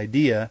promoted this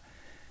idea,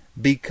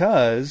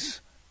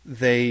 because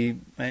they,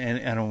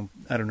 and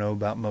I don't know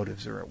about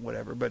motives or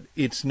whatever, but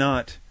it's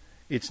not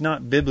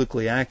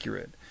biblically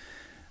accurate.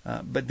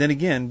 But then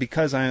again,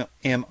 because I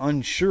am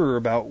unsure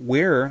about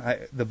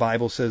where the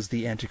Bible says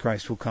the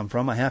Antichrist will come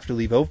from, I have to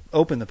leave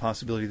open the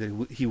possibility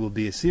that he will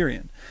be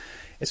Assyrian.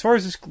 As far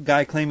as this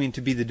guy claiming to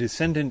be the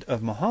descendant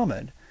of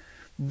Muhammad,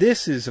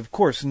 this is, of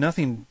course,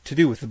 nothing to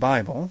do with the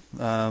Bible.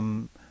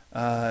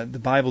 The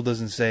Bible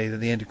doesn't say that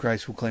the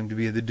Antichrist will claim to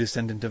be the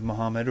descendant of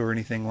Muhammad or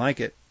anything like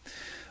it.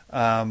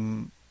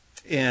 And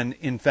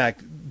in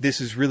fact, this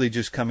is really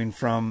just coming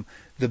from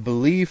the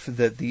belief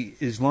that the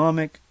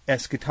Islamic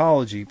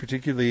eschatology,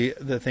 particularly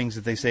the things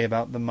that they say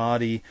about the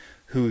Mahdi,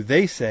 who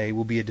they say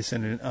will be a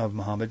descendant of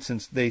Muhammad,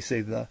 since they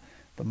say the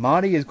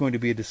Mahdi is going to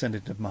be a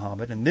descendant of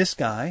Muhammad, and this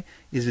guy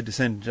is a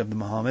descendant of the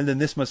Muhammad, then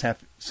this must have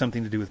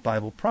something to do with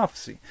Bible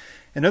prophecy.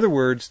 In other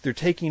words, they're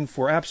taking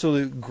for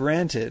absolute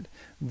granted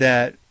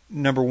that,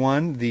 number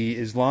one, the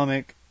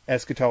Islamic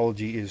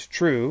eschatology is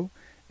true,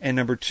 and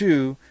number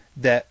two,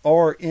 that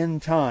our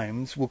end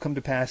times will come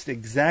to pass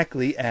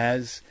exactly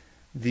as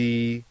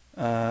the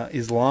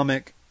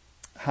Islamic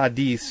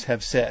hadiths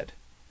have said,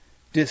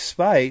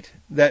 despite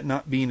that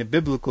not being a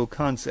biblical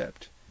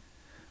concept.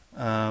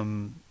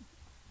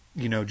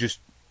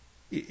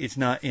 It's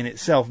not in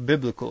itself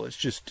biblical. It's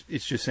just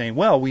saying,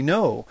 well, we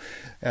know.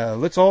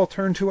 Let's all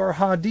turn to our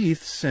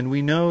hadiths, and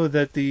we know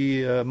that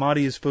the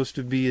Mahdi is supposed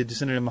to be a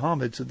descendant of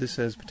Muhammad, so this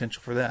has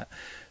potential for that.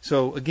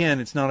 So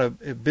again, it's not a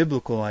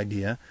biblical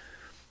idea.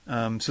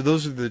 So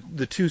those are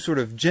the two sort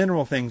of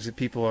general things that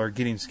people are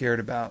getting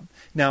scared about.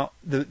 Now,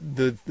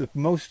 the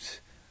most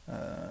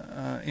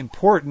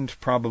important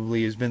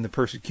probably has been the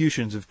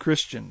persecutions of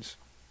Christians.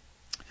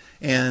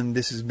 And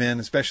this has been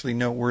especially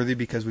noteworthy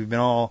because we've been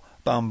all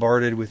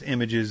bombarded with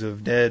images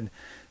of dead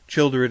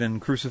children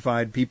and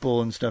crucified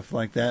people and stuff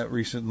like that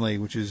recently,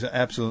 which is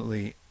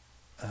absolutely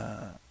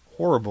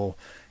horrible.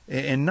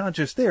 And not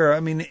just there,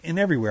 in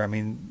everywhere.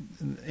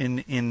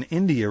 In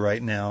India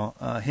right now,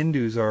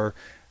 Hindus are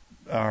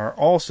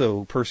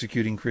also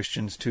persecuting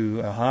Christians to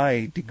a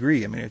high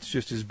degree. It's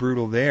just as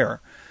brutal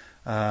there.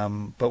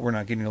 But we're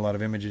not getting a lot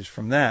of images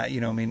from that.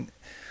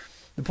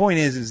 The point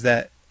is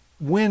that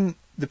when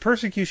the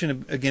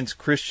persecution against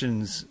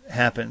Christians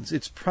happens,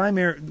 it's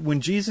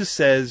when Jesus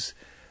says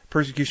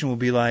persecution will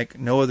be like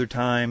no other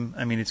time,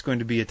 it's going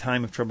to be a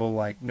time of trouble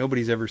like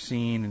nobody's ever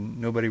seen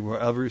and nobody will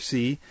ever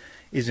see,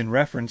 is in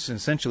reference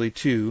essentially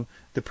to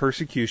the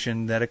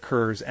persecution that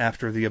occurs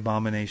after the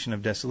abomination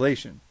of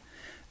desolation.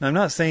 Now, I'm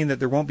not saying that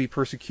there won't be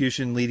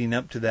persecution leading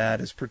up to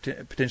that as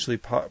potentially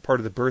part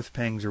of the birth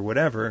pangs or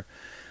whatever,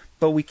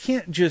 but we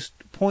can't just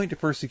point to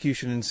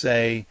persecution and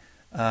say,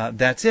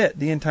 that's it,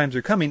 the end times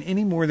are coming,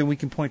 any more than we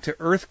can point to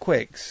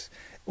earthquakes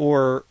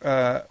or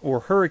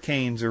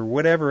hurricanes or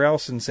whatever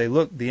else and say,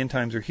 look, the end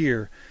times are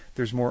here.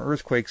 There's more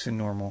earthquakes than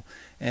normal.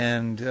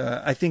 And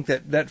I think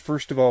that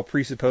first of all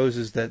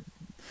presupposes that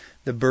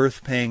the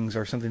birth pangs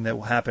are something that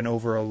will happen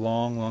over a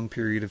long, long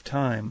period of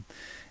time.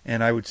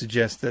 And I would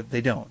suggest that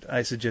they don't.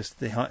 I suggest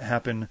they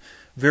happen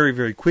very,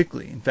 very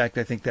quickly. In fact,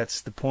 I think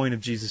that's the point of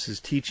Jesus'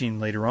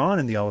 teaching later on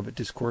in the Olivet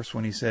Discourse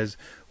when he says,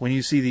 when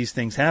you see these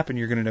things happen,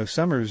 you're going to know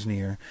summer is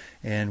near.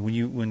 And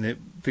when the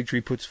fig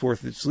tree puts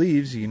forth its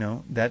leaves,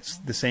 that's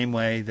the same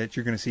way that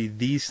you're going to see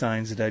these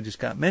signs that I just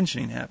got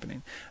mentioning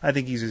happening. I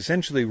think he's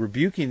essentially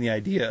rebuking the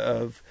idea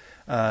of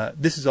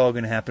this is all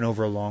going to happen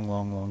over a long,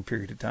 long, long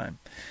period of time.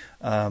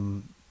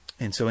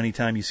 And so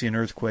anytime you see an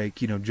earthquake,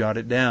 jot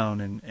it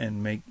down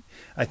and make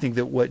I think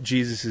that what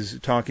Jesus is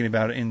talking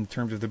about in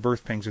terms of the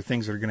birth pangs are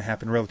things that are going to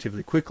happen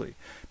relatively quickly.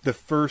 The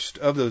first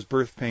of those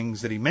birth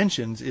pangs that he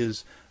mentions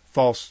is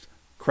false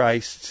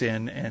Christs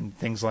and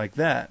things like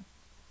that.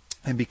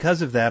 And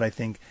because of that, I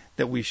think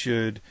that we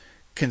should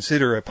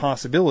consider a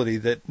possibility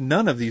that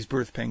none of these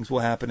birth pangs will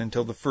happen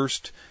until the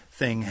first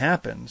thing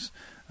happens,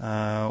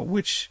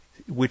 which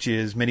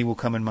is many will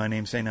come in my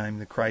name saying I am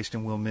the Christ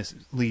and will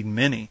mislead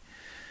many.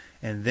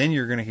 And then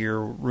you're going to hear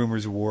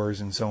rumors of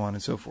wars and so on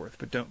and so forth.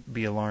 But don't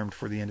be alarmed,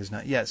 for the end is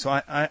not yet. So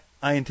I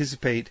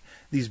anticipate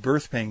these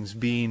birth pangs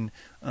being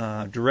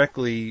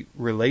directly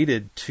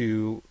related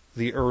to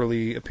the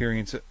early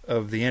appearance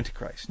of the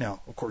Antichrist.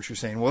 Now, of course, you're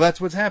saying, well, that's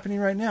what's happening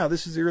right now.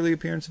 This is the early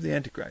appearance of the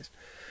Antichrist.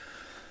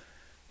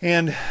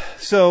 And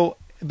so,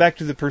 back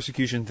to the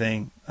persecution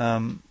thing.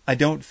 I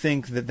don't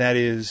think that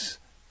is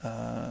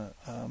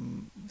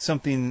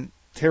something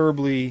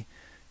terribly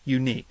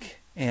unique.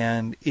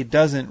 And it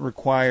doesn't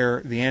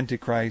require the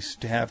Antichrist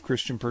to have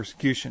Christian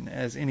persecution,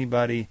 as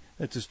anybody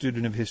that's a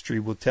student of history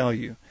will tell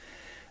you.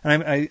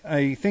 And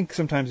I think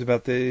sometimes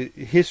about the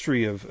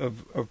history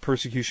of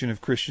persecution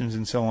of Christians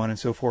and so on and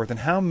so forth,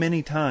 and how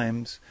many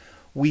times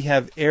we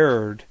have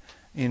erred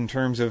in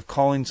terms of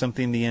calling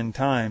something the end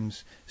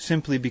times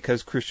simply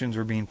because Christians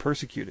were being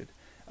persecuted.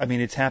 I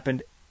mean, it's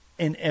happened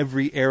in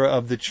every era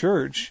of the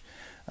church.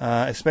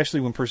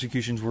 Especially when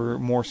persecutions were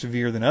more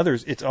severe than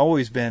others, it's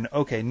always been,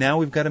 okay, now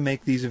we've got to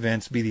make these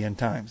events be the end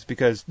times.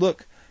 Because,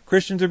 look,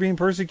 Christians are being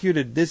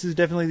persecuted. This is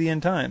definitely the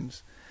end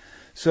times.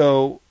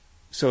 So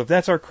if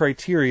that's our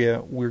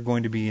criteria, we're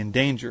going to be in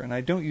danger. And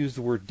I don't use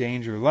the word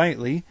danger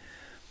lightly,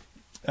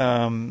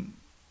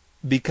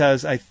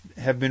 because I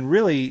have been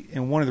really,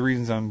 and one of the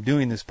reasons I'm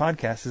doing this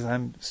podcast is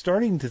I'm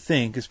starting to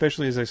think,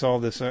 especially as I saw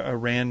this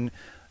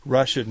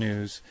Iran-Russia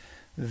news,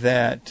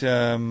 that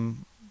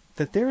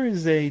there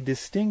is a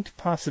distinct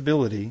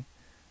possibility,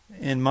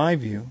 in my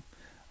view,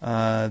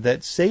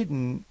 that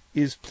Satan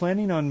is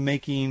planning on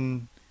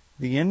making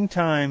the end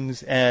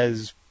times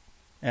as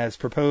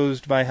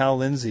proposed by Hal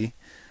Lindsey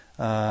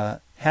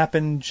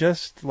happen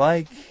just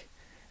like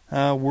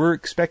we're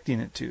expecting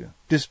it to,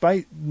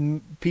 despite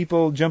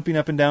people jumping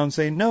up and down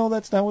saying, no,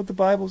 that's not what the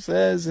Bible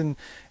says, and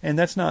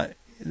that's not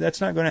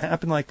going to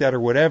happen like that or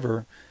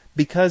whatever,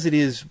 because it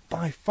is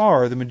by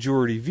far the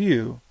majority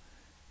view.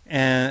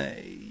 And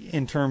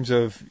in terms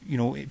of,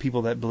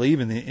 people that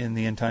believe in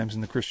the end times in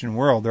the Christian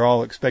world, they're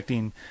all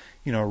expecting,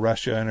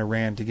 Russia and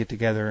Iran to get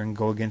together and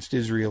go against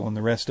Israel and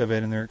the rest of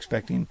it, and they're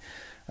expecting,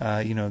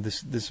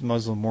 this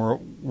Muslim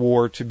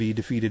war to be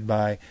defeated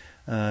by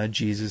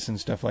Jesus and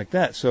stuff like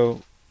that.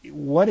 So,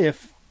 what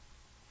if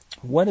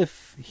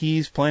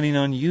he's planning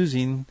on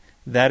using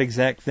that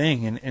exact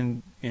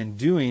thing and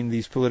doing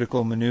these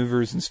political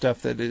maneuvers and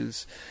stuff that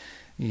is,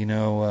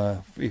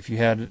 if you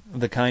had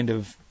the kind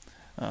of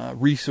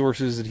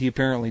resources that he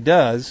apparently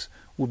does,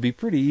 would be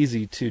pretty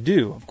easy to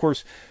do. Of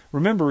course,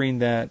 remembering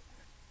that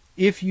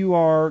if you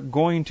are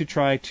going to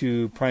try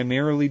to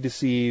primarily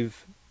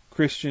deceive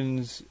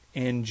Christians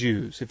and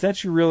Jews, if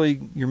that's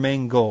your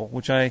main goal,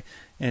 which I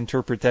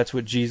interpret that's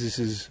what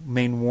Jesus'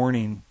 main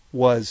warning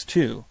was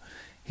too.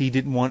 He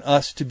didn't want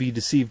us to be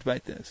deceived by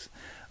this.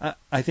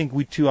 I think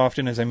we too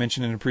often, as I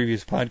mentioned in a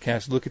previous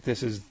podcast, look at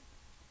this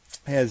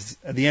as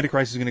the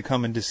Antichrist is going to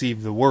come and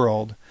deceive the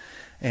world,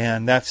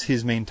 and that's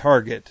his main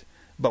target.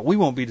 But we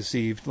won't be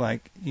deceived,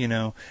 think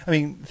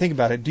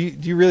about it. Do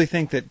you really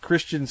think that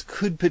Christians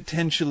could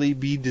potentially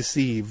be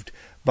deceived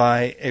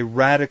by a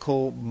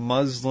radical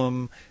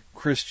Muslim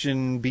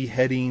Christian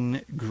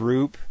beheading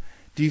group?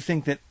 Do you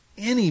think that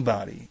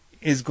anybody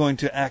is going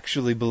to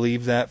actually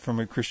believe that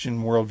from a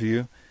Christian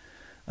worldview?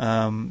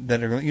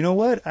 That are going, you know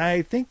what?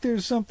 I think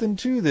there's something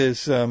to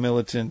this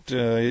militant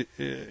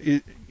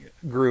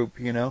group.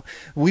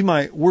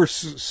 We're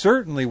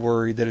certainly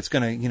worried that it's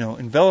going to,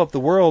 envelop the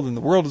world, and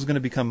the world is going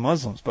to become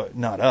Muslims, but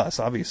not us,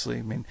 obviously.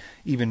 I mean,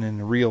 even in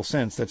a real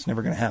sense, that's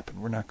never going to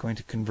happen. We're not going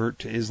to convert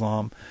to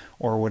Islam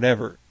or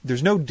whatever.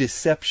 There's no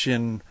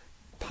deception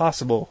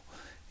possible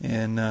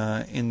in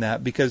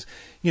that, because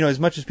as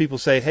much as people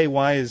say, hey,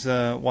 why is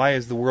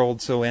the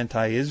world so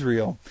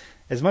anti-Israel?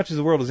 As much as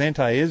the world is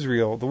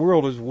anti-Israel, the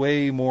world is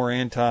way more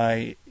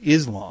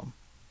anti-Islam.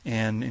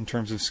 And in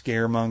terms of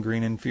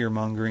scaremongering and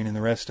fear-mongering and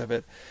the rest of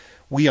it,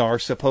 we are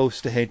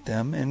supposed to hate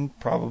them, and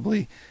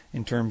probably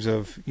in terms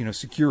of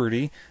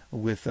security,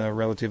 with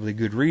relatively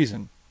good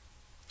reason.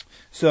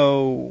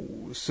 So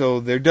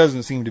there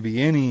doesn't seem to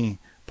be any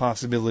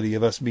possibility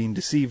of us being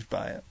deceived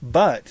by it.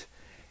 But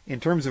in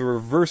terms of a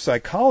reverse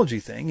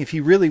psychology thing, if he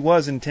really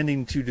was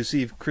intending to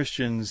deceive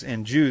Christians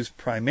and Jews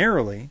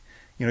primarily,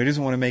 he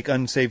doesn't want to make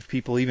unsaved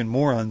people even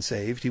more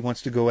unsaved. He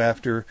wants to go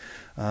after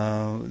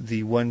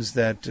the ones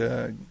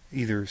that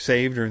either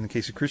saved, or in the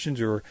case of Christians,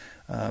 or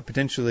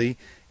potentially,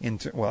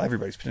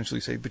 everybody's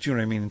potentially saved, but you know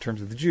what I mean in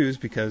terms of the Jews,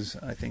 because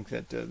I think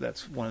that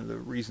that's one of the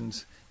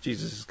reasons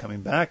Jesus is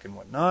coming back and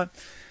whatnot.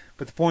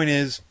 But the point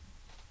is,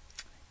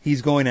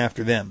 he's going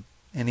after them.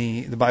 And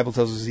the Bible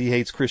tells us he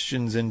hates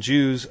Christians and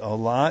Jews a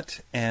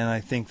lot, and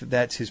I think that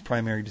that's his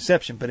primary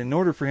deception. But in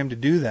order for him to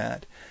do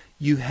that,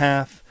 you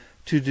have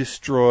to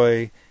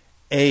destroy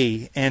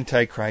a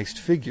Antichrist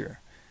figure.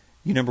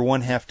 You, number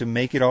one, have to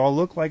make it all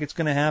look like it's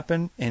going to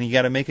happen, and you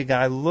got to make a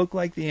guy look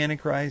like the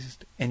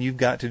Antichrist, and you've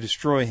got to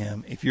destroy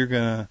him if you're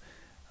going to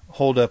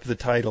hold up the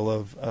title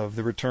of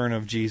the return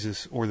of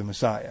Jesus or the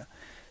Messiah.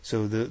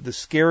 So the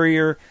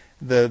scarier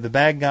the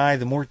bad guy,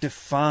 the more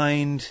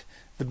defined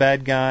the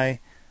bad guy,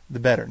 the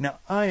better. Now,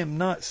 I am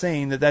not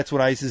saying that that's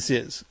what ISIS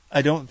is.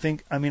 I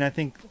think,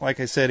 like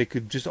I said, it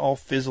could just all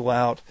fizzle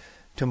out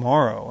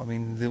tomorrow. I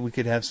mean, that we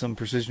could have some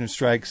precision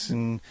strikes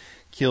and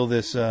kill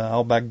this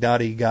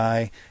al-Baghdadi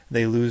guy.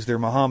 They lose their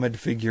Muhammad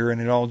figure,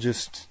 and it all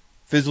just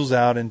fizzles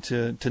out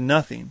into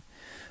nothing.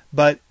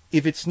 But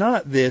if it's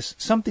not this,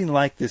 something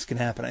like this can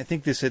happen. I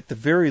think this, at the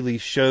very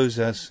least, shows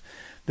us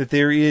that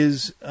there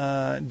is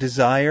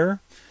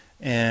desire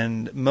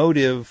and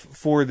motive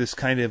for this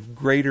kind of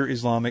greater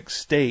Islamic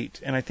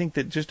state. And I think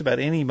that just about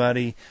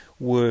anybody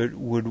would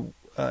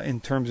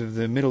in terms of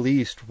the Middle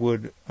East,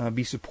 would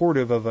be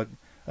supportive of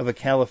a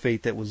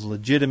caliphate that was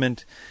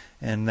legitimate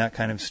and that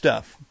kind of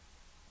stuff.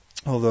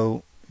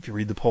 Although, if you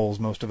read the polls,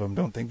 most of them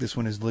don't think this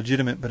one is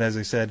legitimate. But as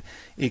I said,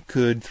 it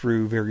could,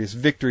 through various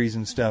victories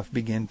and stuff,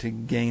 begin to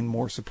gain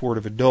more support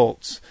of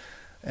adults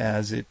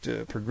as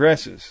it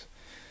progresses.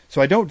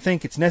 So I don't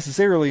think it's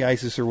necessarily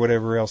ISIS or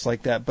whatever else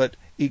like that, but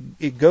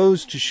it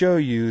goes to show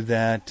you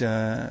that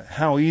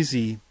how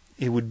easy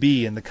it would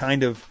be, and the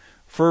kind of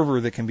fervor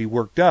that can be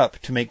worked up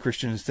to make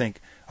Christians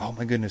think, oh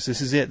my goodness,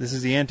 this is it, this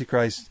is the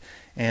Antichrist,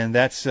 and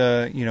that's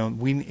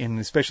and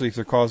especially if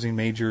they're causing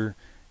major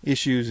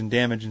issues and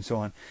damage and so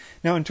on.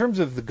 Now, in terms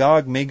of the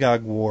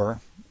Gog-Magog war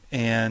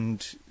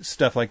and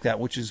stuff like that,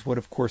 which is what,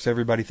 of course,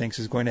 everybody thinks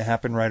is going to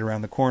happen right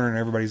around the corner and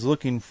everybody's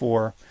looking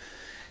for,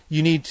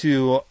 you need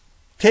to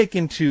take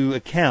into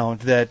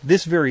account that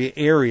this very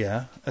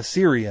area,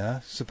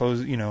 Assyria,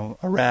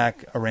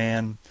 Iraq,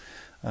 Iran,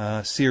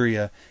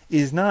 Syria,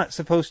 is not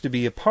supposed to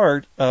be a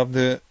part of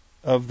the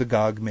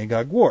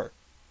Gog-Magog war.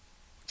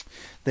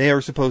 They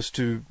are supposed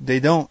to. They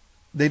don't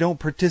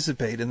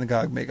participate in the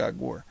Gog-Magog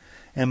war.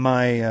 And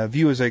my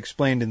view, as I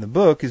explained in the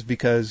book, is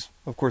because,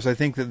 of course, I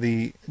think that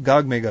the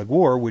Gog-Magog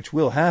war, which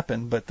will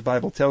happen, but the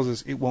Bible tells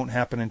us it won't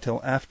happen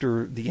until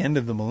after the end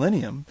of the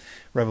millennium.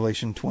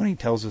 Revelation 20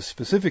 tells us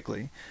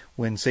specifically,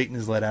 when Satan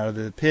is let out of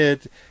the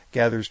pit,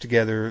 gathers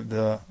together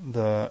the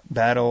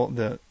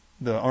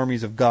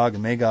armies of Gog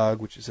and Magog,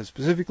 which it says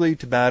specifically,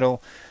 to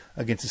battle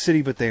against the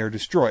city, but they are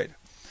destroyed.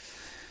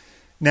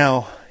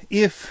 Now,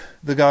 if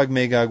the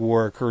Gog-Magog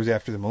war occurs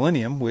after the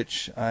millennium,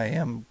 which I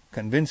am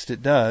convinced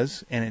it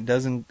does, and it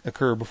doesn't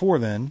occur before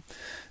then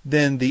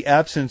the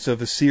absence of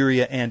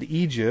Assyria and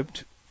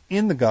Egypt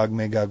in the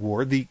Gog-Magog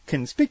war, the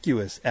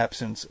conspicuous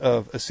absence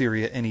of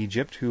Assyria and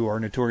Egypt, who are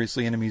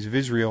notoriously enemies of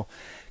Israel,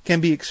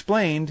 can be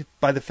explained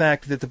by the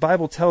fact that the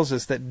Bible tells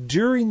us that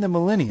during the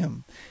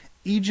millennium,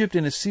 Egypt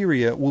and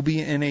Assyria will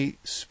be in a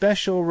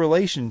special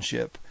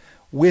relationship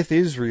with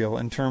Israel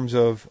in terms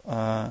of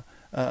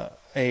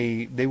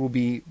they will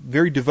be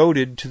very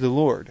devoted to the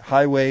Lord.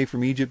 Highway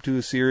from Egypt to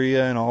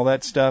Assyria and all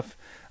that stuff.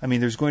 I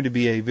mean, there's going to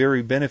be a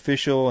very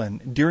beneficial,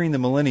 and during the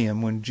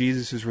millennium, when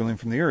Jesus is ruling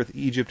from the earth,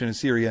 Egypt and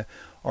Assyria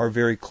are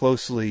very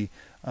closely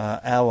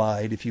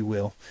allied, if you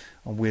will,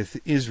 with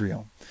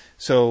Israel.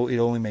 So it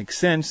only makes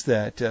sense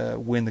that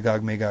when the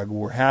Gog-Magog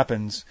war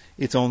happens,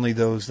 it's only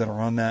those that are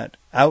on that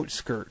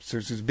outskirts.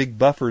 There's this big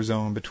buffer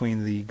zone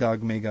between the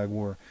Gog-Magog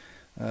war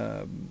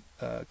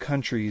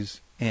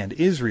countries and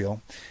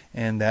Israel,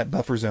 and that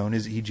buffer zone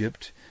is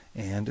Egypt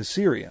and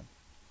Assyria.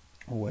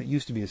 What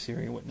used to be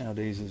Assyria, what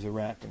nowadays is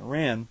Iraq and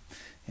Iran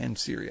and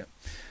Syria.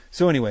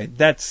 So anyway,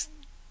 that's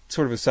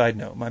sort of a side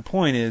note. My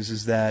point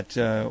is that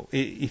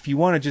if you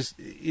want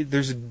to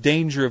there's a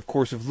danger, of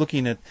course, of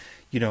looking at,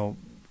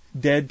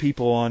 dead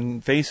people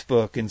on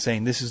Facebook and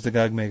saying this is the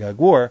Gog-Magog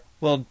war.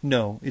 Well,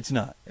 no, it's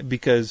not.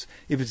 Because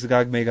if it's the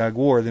Gog-Magog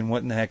war, then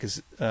what in the heck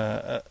is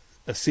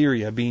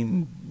Assyria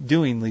leading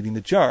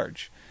the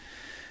charge?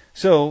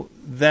 So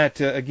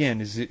that,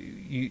 again, is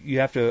you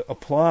have to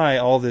apply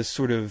all this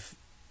sort of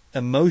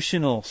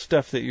emotional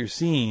stuff that you're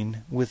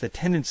seeing with a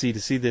tendency to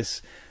see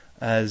this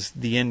as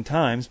the end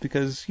times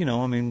because,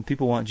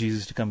 people want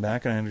Jesus to come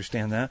back, and I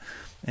understand that.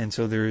 And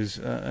so there is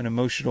an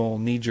emotional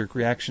knee-jerk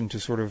reaction to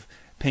sort of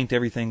paint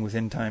everything with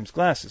end times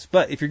glasses.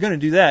 But if you're going to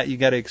do that, you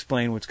got to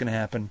explain what's going to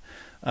happen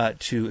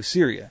to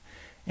Assyria.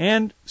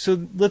 And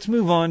so let's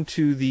move on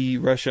to the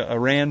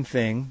Russia-Iran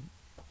thing,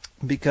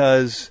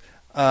 because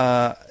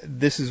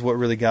this is what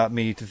really got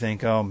me to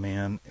think, oh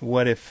man,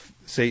 what if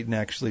Satan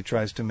actually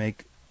tries to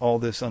make all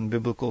this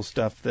unbiblical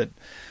stuff that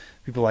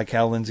people like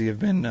Hal Lindsey have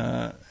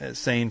been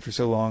saying for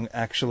so long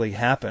actually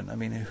happen? I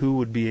mean, who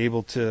would be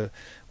able to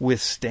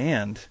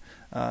withstand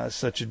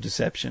such a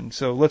deception?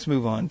 So let's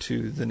move on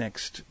to the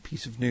next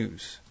piece of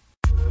news.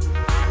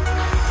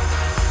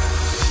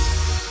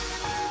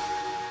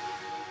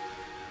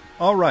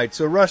 All right,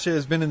 so Russia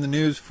has been in the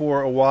news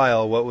for a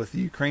while, what with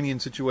the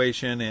Ukrainian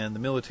situation and the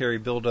military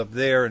buildup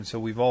there, and so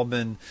we've all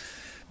been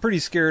pretty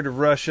scared of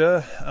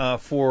Russia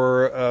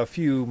for a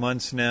few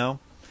months now.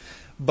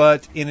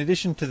 But in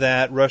addition to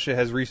that, Russia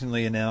has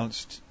recently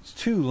announced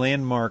 2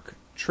 landmark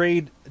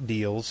trade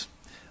deals,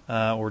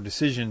 or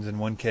decisions in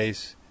one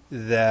case,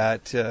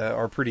 that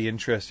are pretty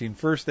interesting.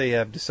 First, they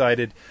have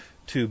decided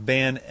to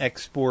ban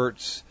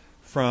exports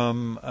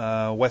from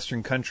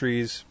Western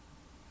countries,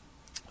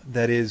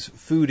 that is,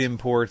 food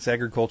imports,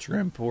 agriculture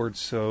imports,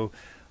 so,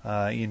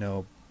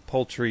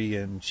 poultry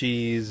and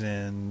cheese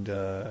and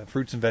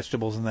fruits and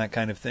vegetables and that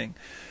kind of thing,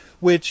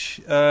 which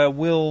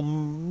will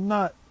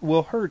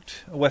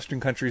hurt Western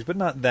countries, but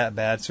not that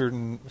bad.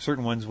 Certain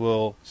ones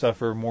will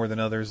suffer more than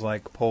others,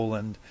 like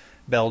Poland,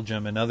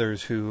 Belgium, and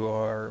others who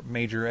are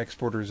major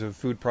exporters of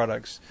food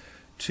products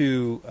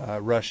to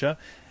Russia.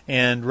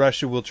 And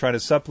Russia will try to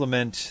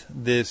supplement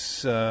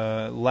this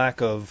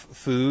lack of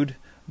food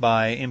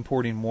by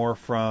importing more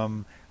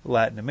from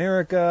Latin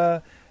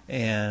America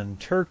and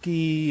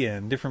Turkey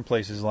and different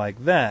places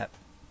like that.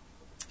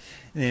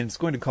 And it's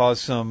going to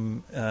cause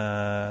some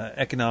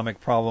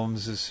economic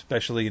problems,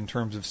 especially in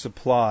terms of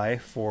supply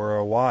for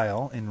a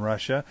while in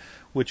Russia,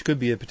 which could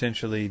be a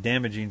potentially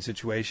damaging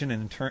situation.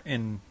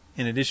 And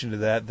in addition to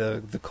that,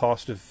 the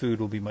cost of food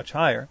will be much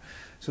higher.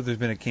 So there's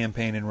been a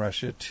campaign in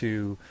Russia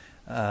to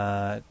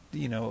buy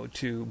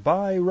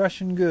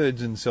Russian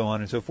goods and so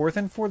on and so forth.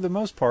 And for the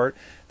most part,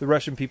 the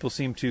Russian people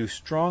seem to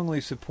strongly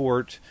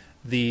support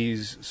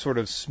these sort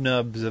of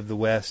snubs of the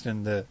West,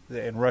 and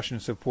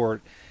Russian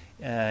support.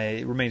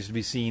 It remains to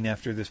be seen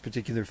after this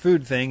particular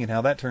food thing and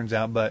how that turns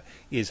out, but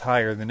is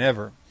higher than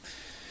ever.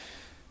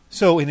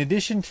 So in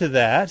addition to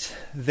that,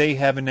 they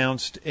have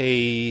announced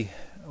a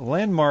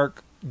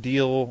landmark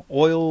deal,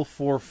 oil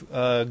for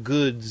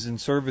goods and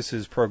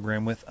services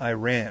program with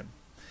Iran.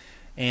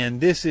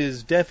 And this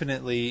is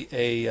definitely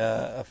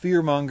a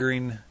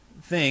fear-mongering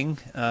thing,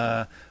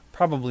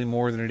 probably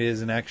more than it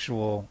is an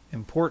actual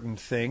important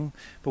thing,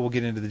 but we'll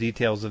get into the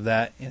details of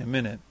that in a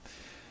minute.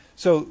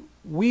 So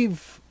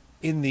we've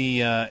in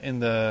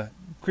the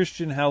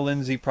Christian Hal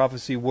Lindsey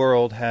prophecy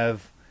world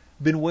have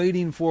been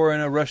waiting for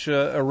a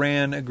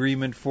Russia-Iran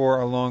agreement for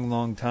a long,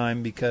 long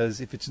time, because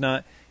if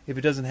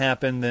it doesn't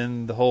happen,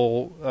 then the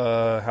whole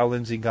Hal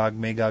Lindsey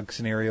Gog-Magog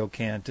scenario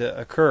can't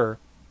occur,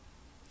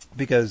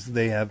 because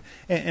they have,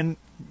 and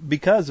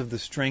because of the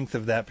strength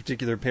of that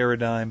particular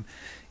paradigm,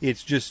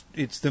 it's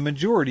the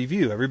majority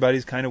view.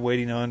 Everybody's kind of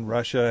waiting on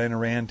Russia and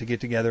Iran to get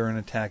together and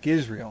attack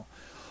Israel.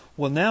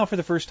 Well, now for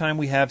the first time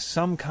we have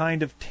some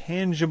kind of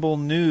tangible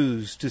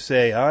news to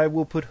say, I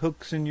will put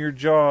hooks in your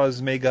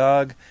jaws,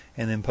 Magog,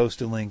 and then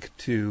post a link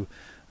to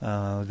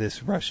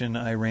this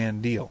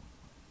Russian-Iran deal.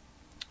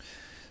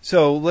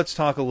 So let's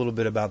talk a little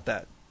bit about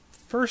that.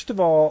 First of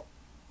all,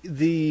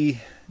 the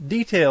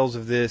details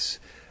of this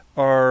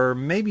are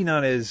maybe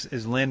not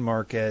as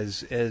landmark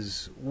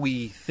as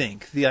we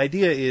think. The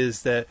idea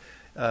is that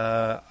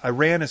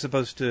Iran is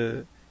supposed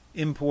to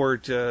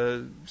import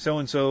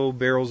so-and-so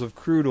barrels of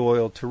crude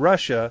oil to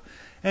Russia,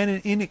 and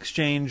in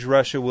exchange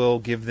Russia will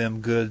give them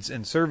goods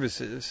and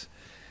services.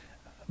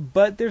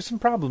 But there's some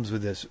problems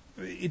with this.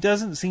 It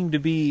doesn't seem to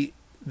be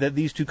that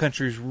these two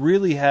countries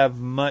really have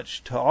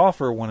much to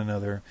offer one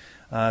another.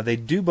 They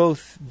do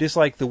both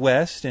dislike the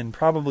West, and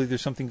probably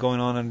there's something going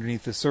on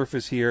underneath the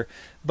surface here.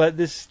 But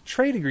this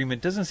trade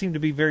agreement doesn't seem to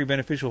be very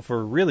beneficial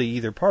for really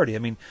either party. I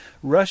mean,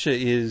 Russia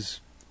is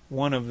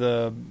one of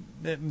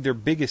their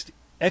biggest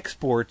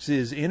exports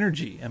is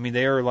energy. I mean,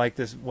 they are like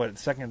this,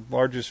 second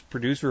largest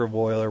producer of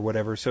oil or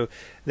whatever. So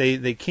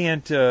they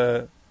can't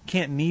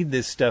need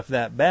this stuff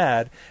that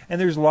bad. And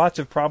there's lots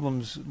of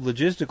problems,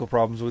 logistical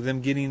problems, with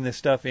them getting this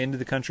stuff into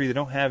the country. They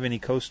don't have any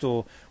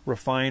coastal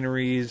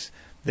refineries.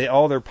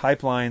 All their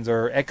pipelines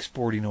are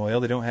exporting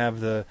oil. They don't have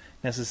the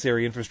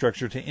necessary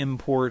infrastructure to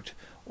import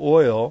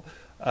oil.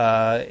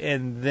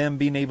 And them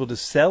being able to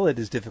sell it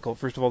is difficult.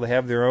 First of all, they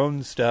have their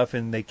own stuff,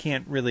 and they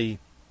can't really...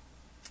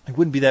 It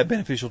wouldn't be that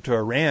beneficial to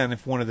Iran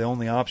if one of the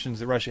only options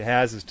that Russia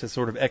has is to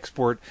sort of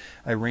export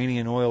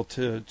Iranian oil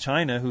to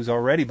China, who's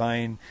already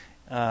buying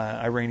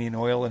Iranian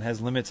oil and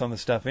has limits on the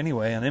stuff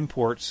anyway, on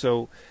imports.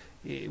 So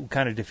it would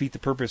kind of defeat the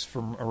purpose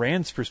from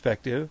Iran's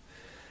perspective.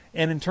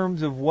 And in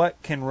terms of what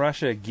can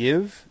Russia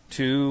give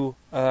to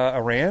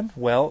Iran,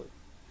 well,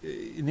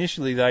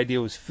 initially the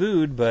idea was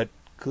food, but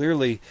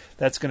clearly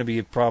that's going to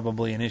be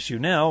probably an issue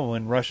now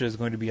when Russia is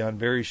going to be on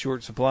very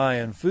short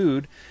supply on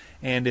food.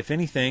 And if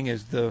anything,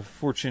 as the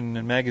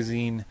Fortune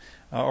magazine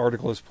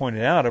article has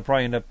pointed out, it'll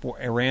probably end up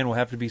Iran will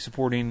have to be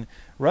supporting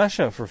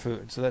Russia for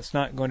food. So that's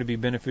not going to be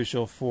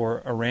beneficial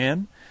for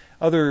Iran.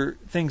 Other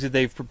things that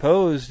they've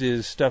proposed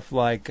is stuff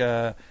like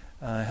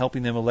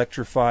helping them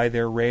electrify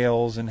their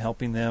rails and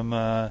helping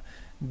them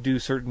do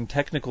certain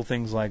technical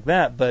things like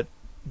that. But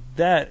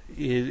that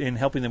is in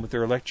helping them with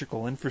their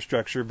electrical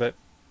infrastructure. But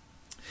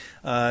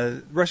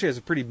Russia has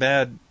a pretty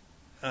bad,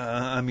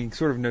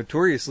 sort of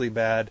notoriously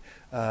bad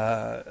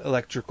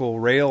electrical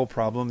rail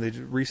problem.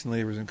 Recently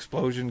there was an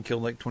explosion,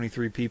 killed like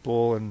 23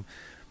 people, and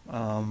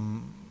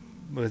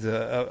with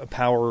a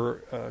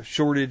power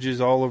shortages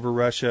all over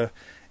Russia.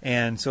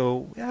 And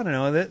so, I don't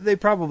know, they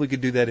probably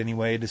could do that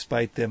anyway,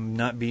 despite them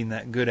not being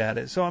that good at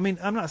it. So, I mean,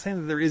 I'm not saying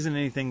that there isn't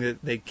anything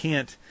that they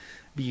can't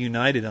be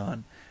united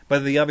on.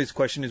 But the obvious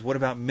question is, what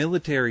about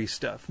military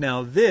stuff?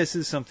 Now, this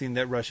is something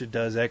that Russia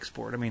does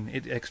export. I mean,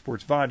 it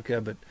exports vodka,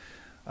 but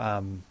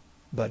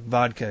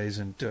vodka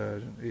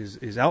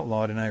is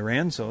outlawed in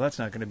Iran, so that's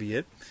not going to be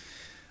it.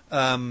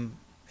 And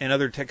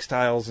other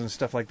textiles and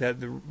stuff like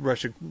that. The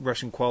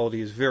Russian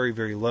quality is very,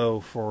 very low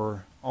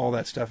for all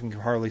that stuff, and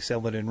can hardly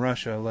sell it in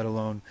Russia, let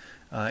alone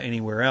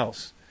anywhere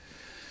else.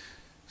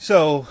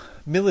 So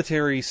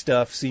military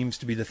stuff seems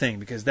to be the thing,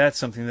 because that's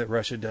something that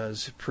Russia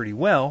does pretty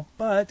well.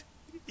 But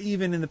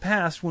even in the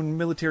past, when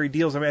military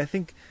deals, I mean, I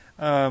think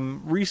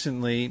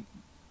recently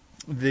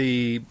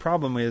the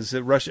problem is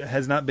that Russia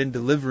has not been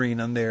delivering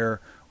on their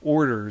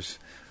orders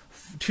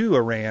to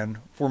Iran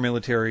for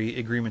military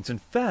agreements. In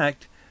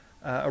fact,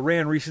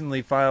 Iran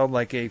recently filed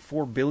like a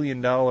 $4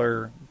 billion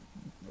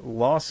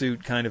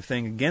lawsuit kind of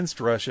thing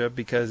against Russia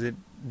because it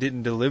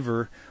didn't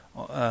deliver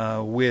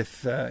filed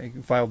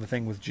the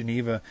thing with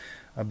Geneva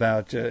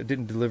about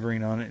didn't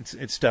delivering on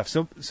its stuff.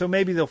 So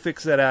maybe they'll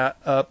fix that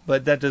up,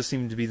 but that does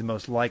seem to be the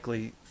most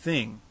likely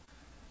thing.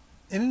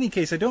 In any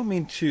case, I don't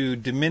mean to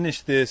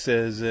diminish this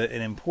as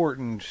an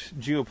important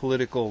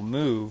geopolitical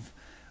move.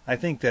 I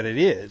think that it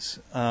is,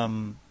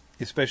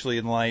 especially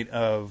in light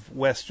of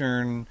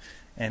Western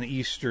and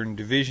Eastern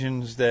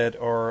divisions that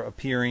are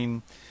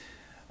appearing.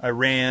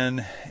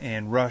 Iran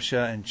and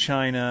Russia and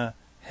China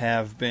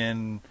have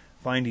been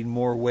finding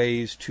more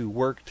ways to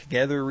work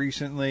together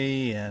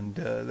recently, and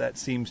that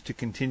seems to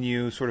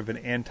continue, sort of an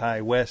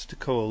anti-West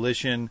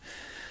coalition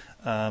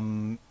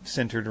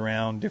centered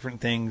around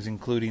different things,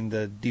 including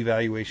the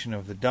devaluation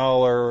of the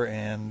dollar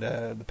and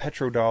the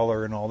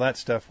petrodollar and all that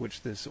stuff,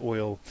 which this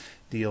oil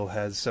deal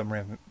has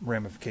some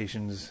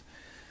ramifications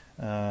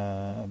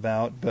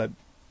about. But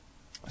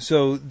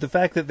so the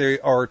fact that they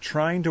are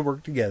trying to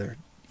work together,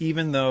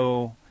 even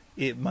though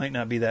it might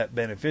not be that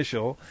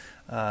beneficial,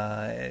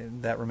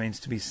 that remains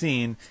to be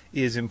seen,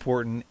 is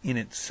important in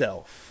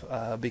itself,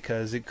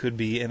 because it could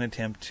be an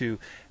attempt to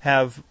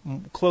have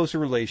closer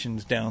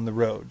relations down the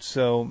road.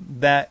 So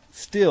that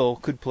still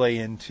could play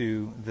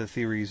into the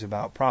theories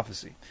about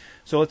prophecy.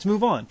 So let's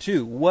move on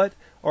to what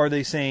are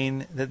they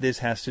saying that this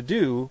has to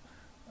do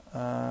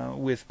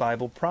with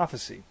Bible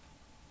prophecy.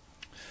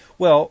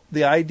 Well,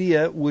 the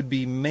idea would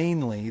be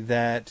mainly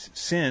that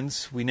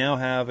since we now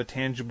have a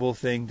tangible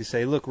thing to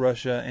say, look,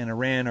 Russia and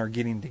Iran are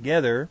getting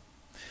together,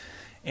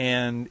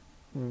 and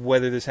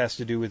whether this has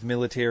to do with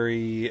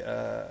military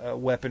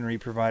weaponry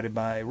provided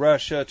by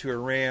Russia to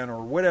Iran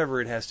or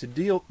whatever it has to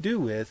do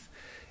with,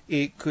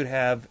 it could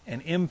have an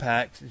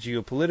impact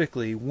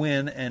geopolitically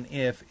when and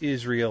if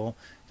Israel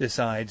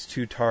decides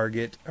to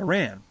target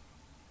Iran.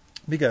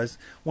 Because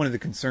one of the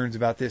concerns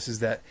about this is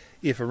that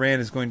if Iran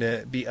is going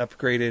to be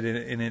upgraded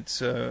in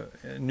its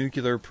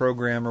nuclear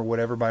program or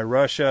whatever by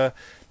Russia,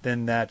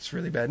 then that's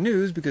really bad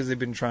news, because they've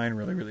been trying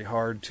really, really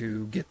hard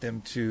to get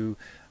them to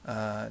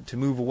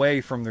move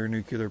away from their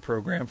nuclear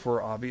program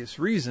for obvious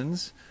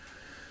reasons.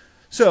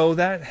 So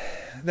that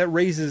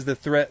raises the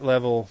threat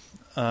level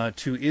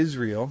to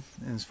Israel,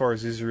 as far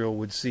as Israel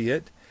would see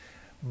it.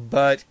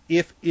 But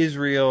if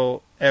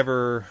Israel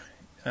ever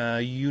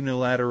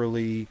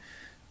unilaterally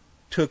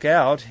took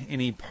out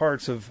any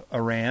parts of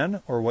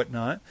Iran or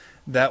whatnot,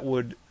 that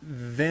would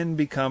then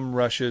become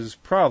Russia's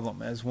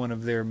problem, as one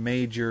of their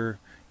major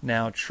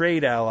now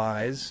trade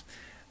allies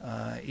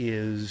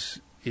is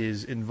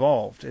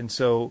involved, and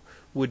so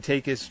would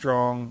take a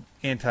strong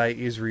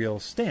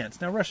anti-Israel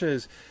stance. Now, Russia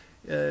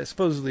is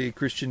supposedly a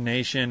Christian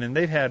nation, and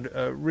they've had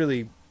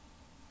they've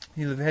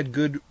had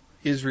good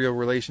Israel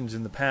relations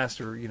in the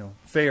past, or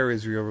fair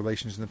Israel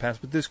relations in the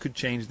past, but this could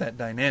change that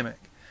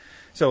dynamic.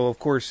 So, of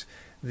course,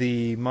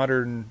 the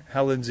modern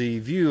Halenzi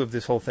view of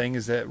this whole thing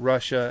is that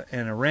Russia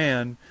and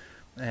Iran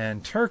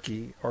and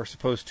Turkey are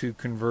supposed to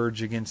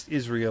converge against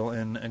Israel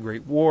in a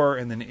great war,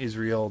 and then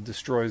Israel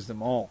destroys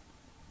them all.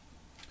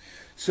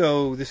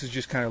 So this is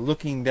just kind of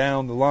looking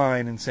down the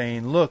line and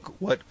saying, look,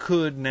 what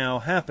could now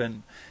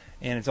happen?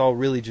 And it's all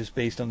really just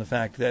based on the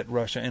fact that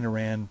Russia and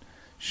Iran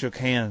shook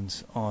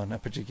hands on a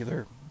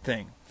particular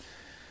thing.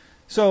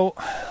 So,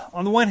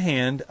 on the one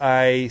hand,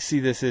 I see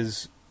this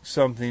as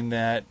something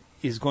that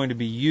is going to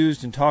be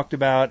used and talked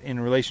about in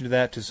relation to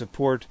that to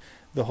support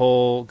the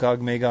whole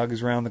Gog-Magog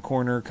is around the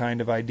corner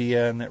kind of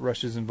idea, and that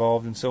Russia's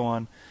involved and so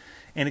on.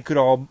 And it could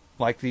all,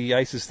 like the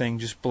ISIS thing,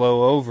 just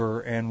blow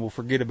over and we'll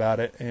forget about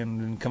it and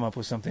then come up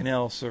with something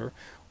else or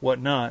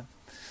whatnot.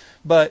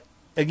 But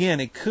again,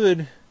 it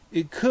could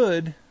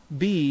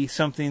be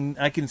something.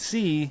 I can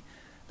see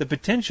the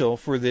potential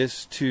for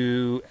this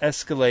to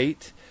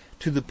escalate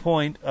to the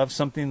point of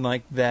something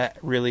like that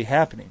really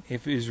happening.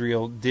 If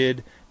Israel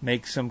did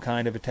make some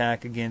kind of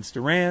attack against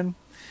Iran,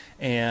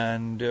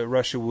 and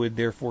Russia would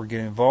therefore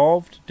get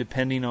involved,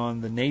 depending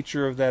on the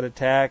nature of that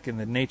attack and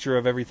the nature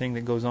of everything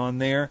that goes on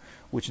there,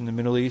 which in the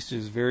Middle East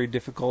is very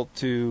difficult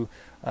to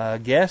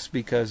guess,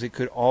 because it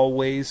could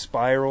always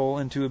spiral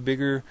into a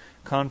bigger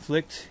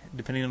conflict,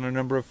 depending on a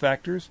number of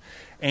factors.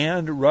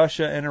 And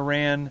Russia and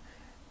Iran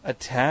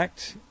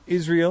attacked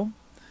Israel,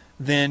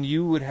 then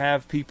you would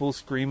have people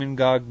screaming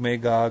Gog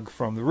Magog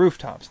from the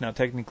rooftops. Now,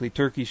 technically,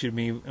 Turkey should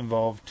be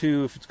involved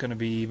too, if it's going to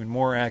be even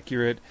more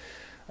accurate.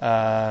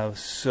 And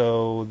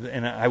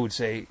I would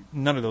say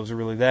none of those are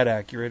really that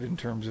accurate in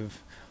terms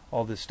of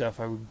all this stuff.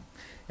 I would,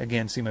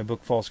 again, see my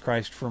book False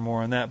Christ for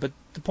more on that. But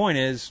the point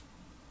is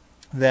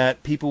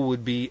that people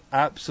would be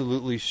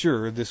absolutely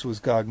sure this was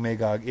Gog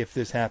Magog if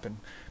this happened.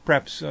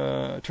 Perhaps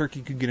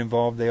Turkey could get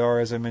involved. They are,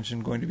 as I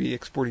mentioned, going to be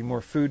exporting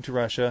more food to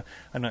Russia.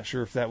 I'm not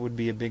sure if that would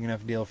be a big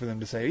enough deal for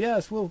them to say,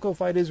 yes, we'll go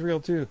fight Israel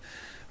too.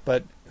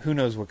 But who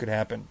knows what could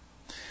happen.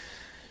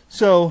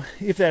 So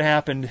if that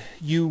happened,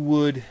 you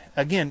would,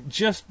 again,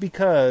 just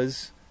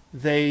because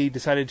they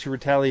decided to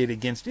retaliate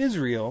against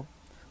Israel,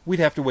 we'd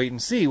have to wait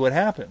and see what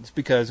happens.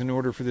 Because in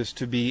order for this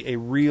to be a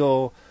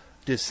real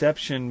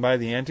deception by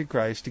the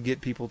Antichrist to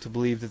get people to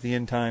believe that the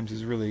end times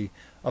is really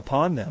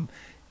upon them,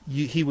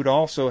 he would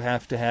also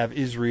have to have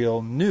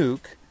Israel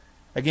nuke.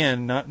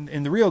 Again, not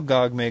in the real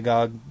Gog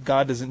Magog,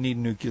 God doesn't need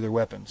nuclear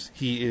weapons.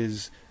 He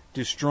is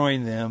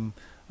destroying them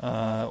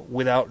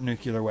without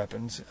nuclear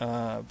weapons,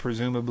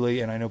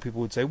 presumably. And I know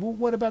people would say, well,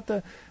 what about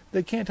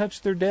they can't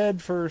touch their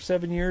dead for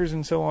 7 years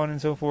and so on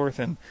and so forth.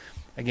 And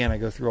again, I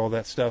go through all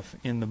that stuff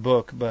in the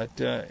book,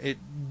 but it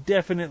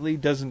definitely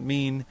doesn't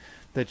mean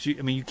that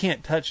you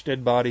can't touch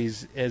dead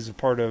bodies as a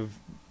part of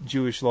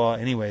Jewish law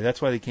anyway.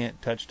 That's why they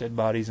can't touch dead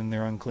bodies and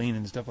they're unclean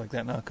and stuff like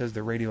that, not because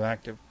they're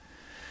radioactive.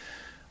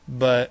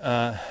 But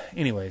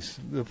anyways,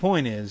 the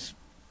point is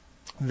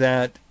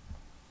that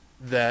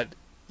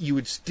you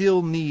would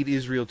still need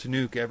Israel to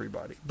nuke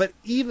everybody. But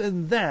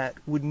even that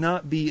would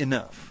not be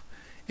enough.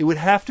 It would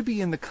have to be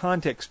in the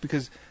context,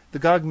 because the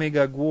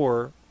Gog-Magog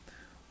war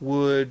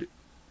would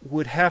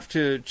have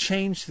to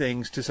change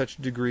things to such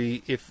a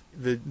degree. If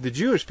the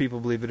Jewish people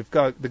believe that if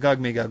the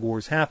Gog-Magog war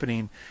is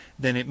happening,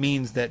 then it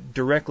means that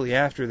directly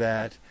after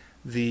that,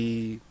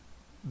 if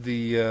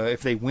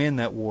they win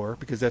that war,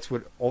 because that's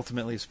what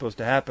ultimately is supposed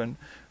to happen,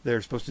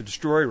 they're supposed to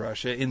destroy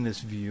Russia in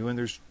this view,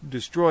 and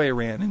destroy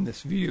Iran in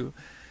this view,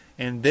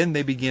 and then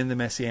they begin the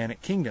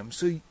Messianic kingdom.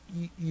 So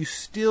you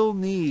still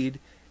need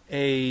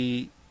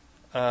a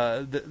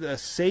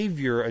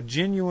savior, a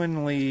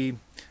genuinely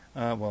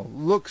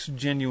looks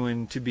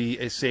genuine to be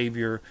a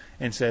savior,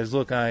 and says,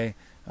 look, I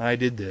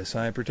did this,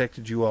 I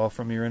protected you all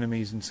from your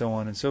enemies, and so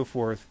on and so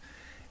forth.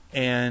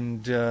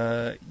 And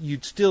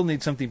you'd still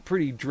need something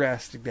pretty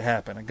drastic to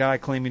happen. A guy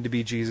claiming to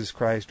be Jesus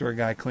Christ, or a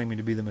guy claiming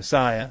to be the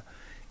Messiah,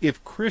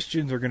 if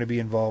Christians are going to be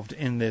involved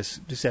in this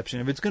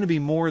deception. If it's going to be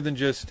more than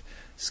just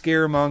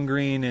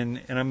scaremongering, and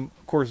I'm,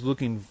 of course,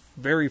 looking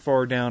very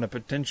far down a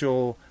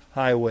potential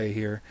highway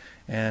here,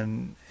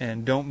 and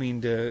don't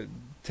mean to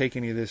take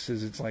any of this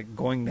as it's like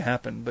going to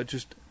happen, but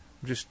just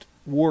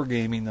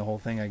wargaming the whole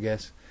thing, I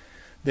guess,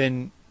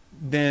 then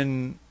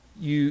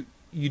you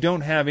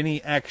don't have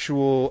any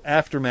actual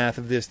aftermath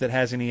of this that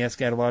has any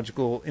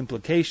eschatological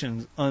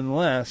implications,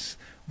 unless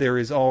there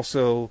is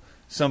also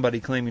somebody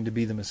claiming to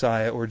be the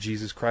Messiah or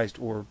Jesus Christ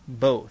or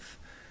both.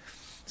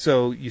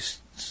 So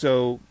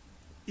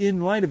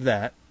in light of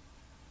that,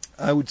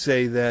 I would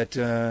say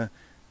that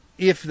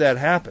if that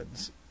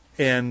happens,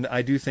 and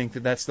I do think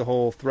that that's the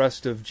whole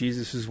thrust of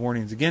Jesus'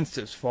 warnings against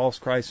us, false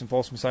Christs and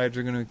false messiahs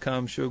are going to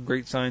come, show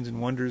great signs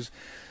and wonders,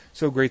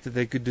 so great that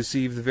they could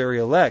deceive the very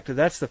elect.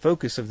 That's the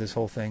focus of this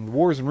whole thing. The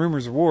wars and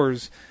rumors of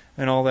wars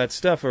and all that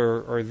stuff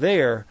are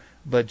there,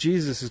 but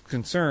Jesus is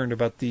concerned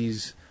about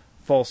these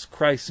false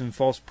Christs and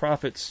false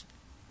prophets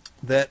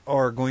that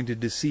are going to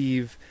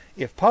deceive,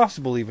 if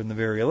possible, even the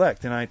very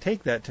elect. And I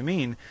take that to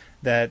mean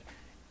that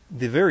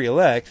the very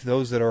elect,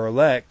 those that are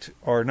elect,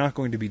 are not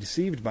going to be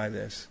deceived by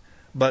this.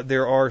 But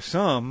there are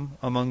some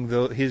among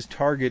his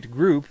target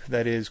group,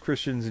 that is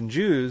Christians and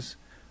Jews,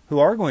 who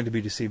are going to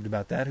be deceived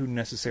about that, who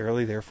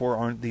necessarily, therefore,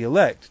 aren't the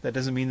elect. That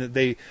doesn't mean that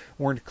they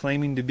weren't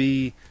claiming to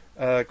be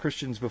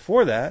Christians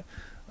before that.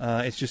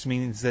 It just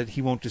means that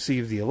he won't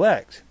deceive the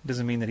elect. It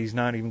doesn't mean that he's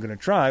not even going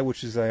to try,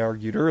 which, as I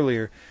argued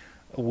earlier,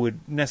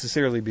 would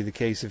necessarily be the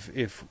case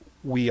if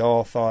we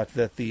all thought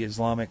that the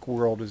Islamic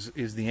world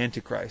is the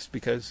Antichrist,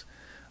 because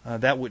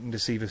that wouldn't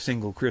deceive a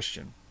single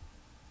Christian.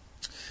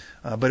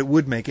 But it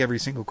would make every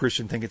single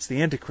Christian think it's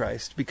the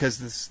Antichrist, because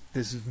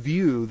this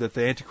view that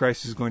the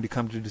Antichrist is going to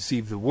come to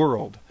deceive the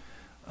world,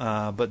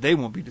 but they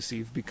won't be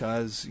deceived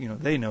because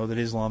they know that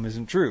Islam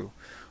isn't true.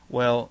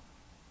 Well,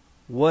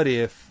 what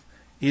if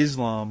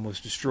Islam was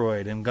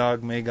destroyed and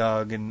Gog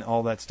Magog and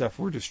all that stuff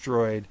were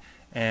destroyed,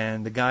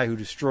 and the guy who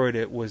destroyed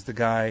it was the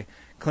guy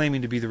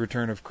claiming to be the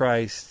return of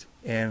Christ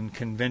and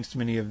convinced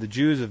many of the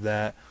Jews of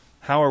that?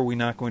 How are we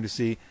not going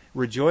to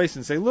rejoice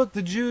and say, look,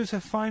 the Jews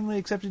have finally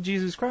accepted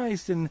Jesus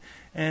Christ, and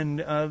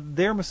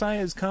their Messiah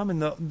has come,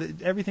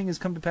 and everything has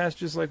come to pass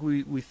just like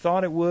we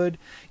thought it would.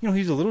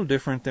 He's a little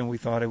different than we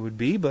thought it would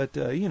be, but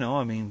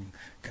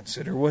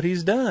consider what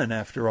he's done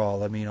after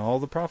all. All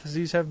the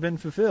prophecies have been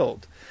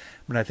fulfilled.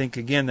 But I think,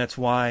 again, that's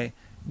why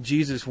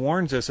Jesus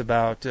warns us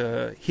about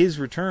his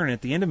return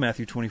at the end of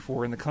Matthew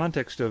 24 in the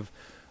context of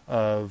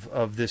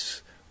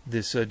this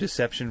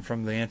deception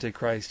from the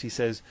Antichrist. He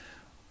says,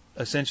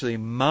 essentially,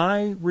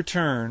 my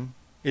return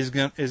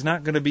is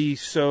not going to be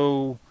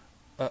so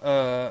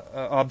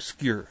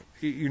obscure.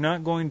 You're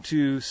not going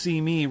to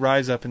see me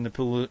rise up in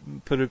the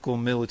political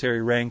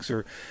military ranks,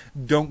 or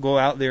don't go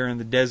out there in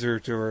the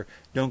desert, or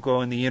don't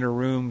go in the inner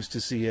rooms to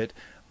see it.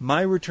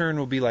 My return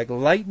will be like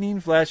lightning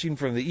flashing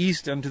from the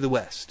east unto the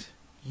west.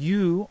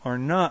 You are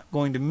not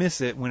going to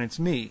miss it when it's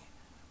me.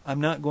 I'm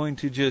not going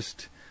to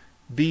just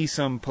be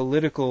some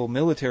political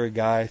military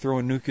guy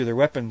throwing nuclear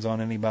weapons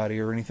on anybody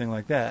or anything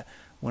like that.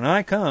 When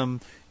I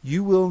come,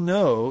 you will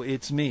know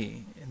it's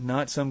me,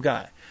 not some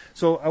guy.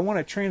 So I want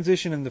to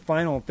transition in the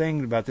final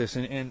thing about this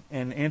and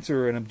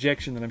answer an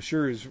objection that I'm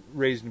sure is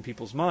raised in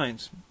people's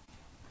minds,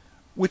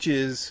 which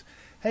is,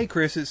 hey,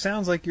 Chris, it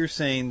sounds like you're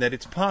saying that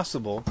it's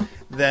possible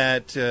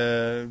that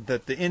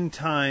that the end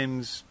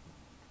times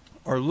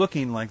are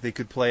looking like they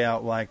could play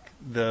out like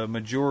the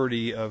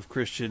majority of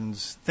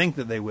Christians think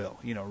that they will.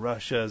 You know,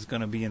 Russia is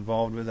going to be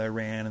involved with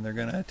Iran, and they're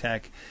going to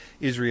attack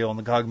Israel, and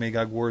the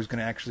Gog-Magog war is going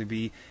to actually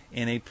be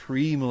in a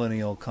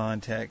premillennial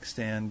context,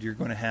 and you're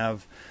going to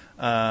have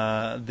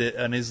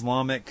an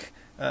Islamic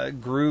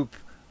group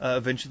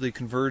eventually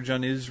converge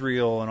on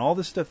Israel, and all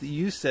the stuff that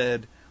you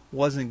said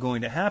wasn't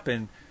going to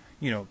happen,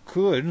 you know,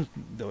 could,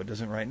 though it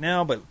doesn't right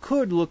now, but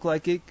could look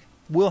like it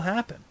will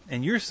happen.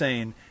 And you're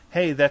saying,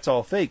 hey, that's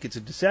all fake, it's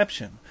a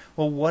deception.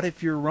 Well, what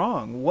if you're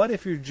wrong? What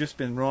if you've just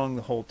been wrong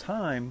the whole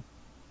time,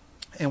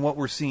 and what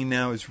we're seeing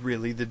now is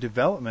really the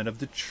development of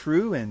the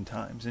true end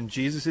times, and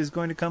Jesus is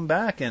going to come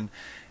back and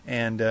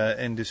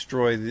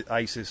destroy the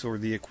ISIS, or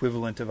the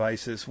equivalent of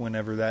ISIS,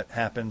 whenever that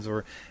happens,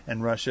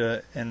 and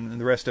Russia and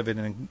the rest of it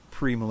in a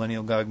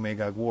premillennial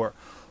Gog-Magog war.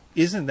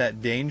 Isn't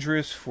that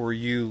dangerous for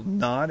you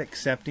not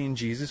accepting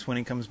Jesus when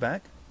he comes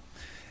back?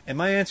 And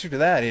my answer to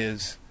that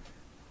is,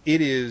 it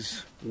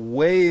is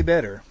way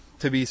better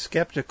to be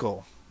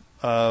skeptical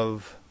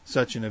of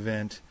such an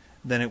event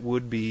than it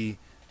would be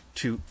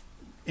to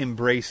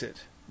embrace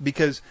it.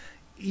 Because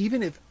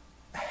even if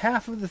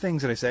half of the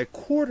things that I say, a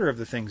quarter of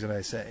the things that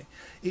I say,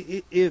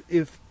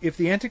 if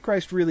the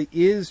Antichrist really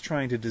is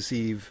trying to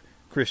deceive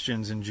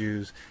Christians and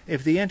Jews,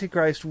 if the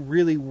Antichrist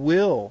really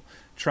will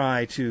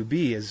try to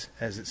be, as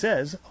it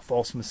says, a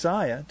false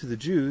Messiah to the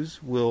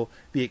Jews, will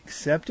be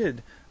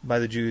accepted by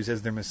the Jews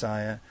as their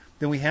Messiah,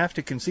 then we have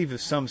to conceive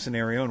of some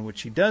scenario in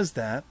which he does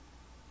that.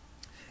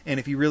 And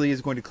if he really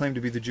is going to claim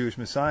to be the Jewish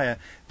Messiah,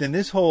 then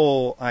this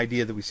whole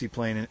idea that we see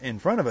playing in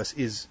front of us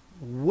is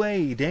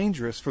way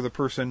dangerous for the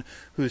person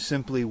who's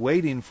simply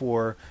waiting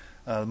for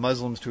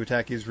Muslims to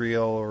attack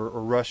Israel, or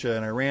Russia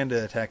and Iran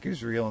to attack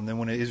Israel, and then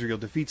when Israel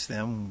defeats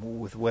them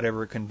with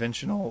whatever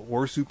conventional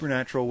or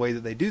supernatural way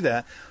that they do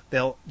that,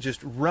 they'll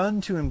just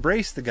run to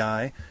embrace the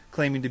guy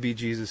claiming to be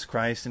Jesus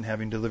Christ and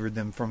having delivered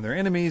them from their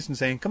enemies, and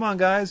saying, come on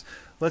guys,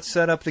 let's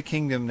set up the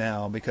kingdom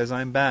now because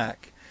I'm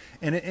back.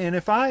 And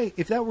if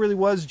that really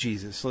was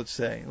Jesus, let's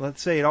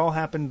say it all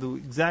happened the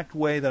exact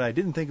way that I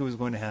didn't think it was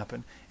going to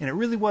happen, and it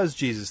really was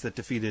Jesus that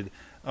defeated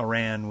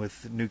Iran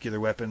with nuclear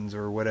weapons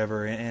or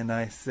whatever, and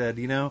I said,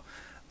 you know,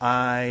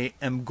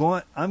 I'm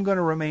going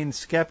to remain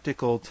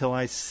skeptical till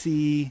I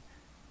see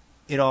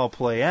it all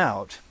play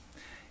out,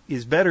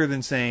 is better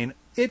than saying,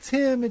 it's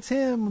him,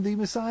 the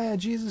Messiah,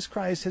 Jesus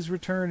Christ has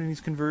returned and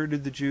he's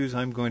converted the Jews,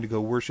 I'm going to go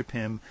worship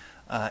him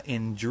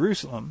in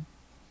Jerusalem,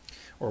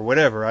 or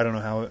whatever. I don't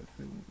know how it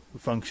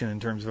would function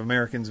in terms of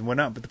Americans and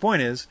whatnot, but the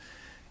point is,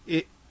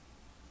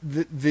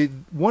 the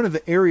one of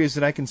the areas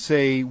that I can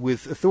say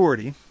with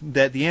authority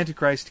that the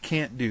Antichrist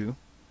can't do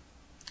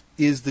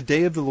is the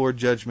day of the Lord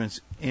judgments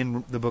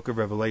in the book of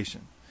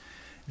Revelation.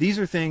 These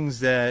are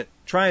things that,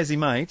 try as he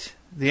might,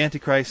 the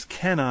Antichrist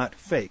cannot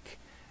fake,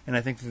 and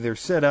I think that they're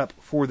set up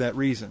for that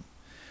reason.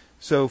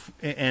 So,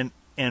 and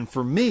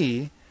for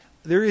me,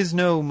 there is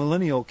no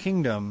millennial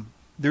kingdom.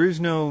 There is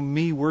no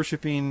me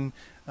worshiping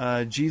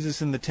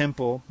Jesus in the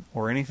temple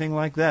or anything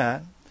like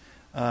that.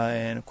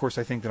 And of course,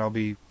 I think that I'll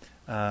be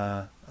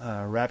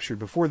raptured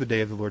before the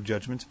day of the Lord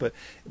judgments. But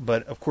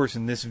of course,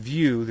 in this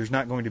view, there's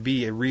not going to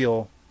be a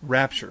real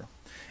rapture.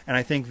 And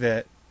I think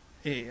that,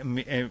 let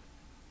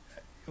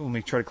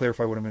me try to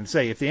clarify what I'm going to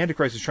say. If the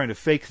Antichrist is trying to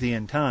fake the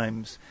end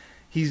times,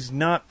 he's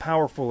not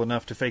powerful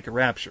enough to fake a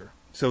rapture.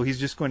 So he's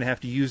just going to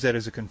have to use that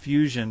as a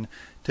confusion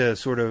to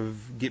sort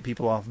of get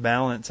people off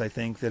balance, I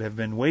think, that have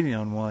been waiting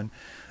on one.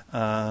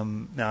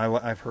 Now,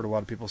 I've heard a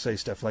lot of people say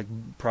stuff like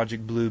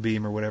Project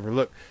Bluebeam or whatever.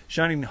 Look,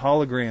 shining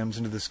holograms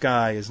into the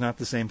sky is not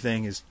the same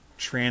thing as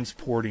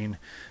transporting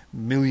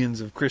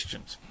millions of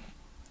Christians.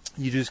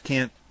 You just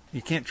can't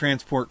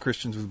transport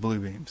Christians with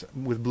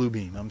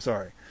Bluebeam. I'm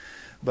sorry.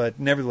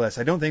 But nevertheless,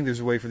 I don't think there's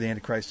a way for the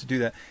Antichrist to do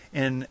that.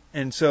 And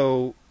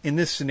so in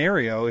this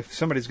scenario, if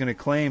somebody's going to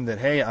claim that,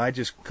 hey, I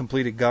just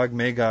completed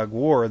Gog-Magog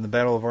war and the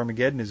Battle of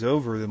Armageddon is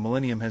over, the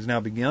millennium has now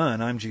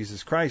begun, I'm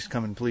Jesus Christ,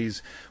 come and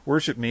please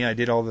worship me, I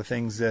did all the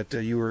things that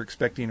you were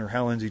expecting or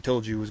Hal Lindsey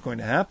told you was going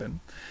to happen,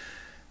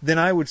 then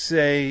I would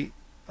say,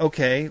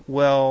 okay,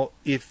 well,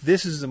 if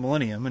this is the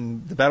millennium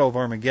and the Battle of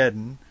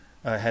Armageddon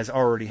has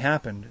already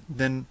happened,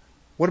 then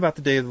what about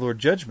the day of the Lord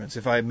judgments?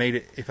 If I made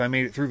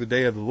it through the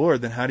day of the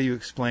Lord, then how do you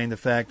explain the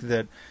fact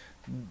that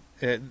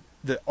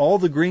all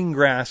the green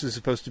grass is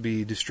supposed to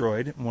be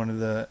destroyed. One of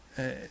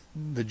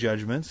the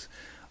judgments.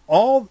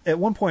 At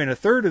one point, a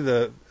third of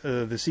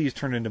the sea is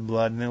turned into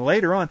blood, and then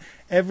later on,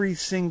 every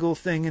single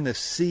thing in the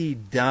sea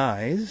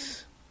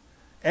dies.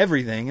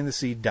 Everything in the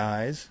sea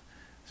dies.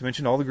 As I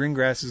mentioned, all the green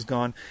grass is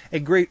gone. A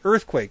great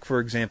earthquake, for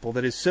example,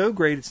 that is so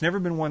great, it's never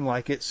been one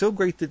like it, so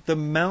great that the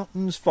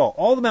mountains fall.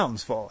 All the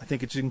mountains fall. I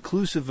think it's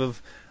inclusive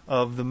of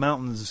the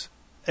mountains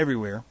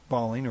everywhere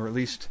falling, or at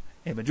least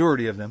a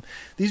majority of them.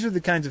 These are the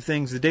kinds of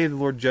things, the day of the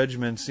Lord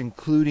judgments,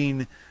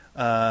 including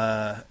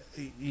the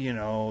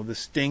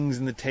stings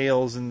and the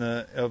tails and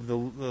of the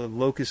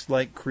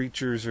locust-like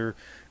creatures. Or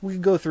we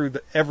could go through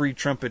every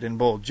trumpet and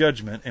bowl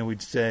judgment, and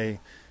we'd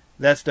say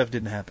that stuff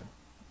didn't happen.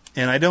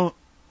 And I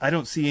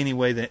don't see any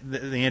way that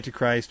the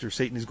Antichrist or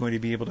Satan is going to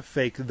be able to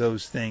fake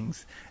those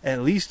things,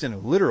 at least in a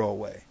literal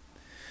way.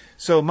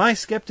 So my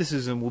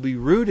skepticism will be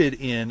rooted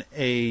in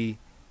a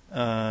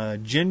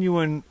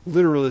genuine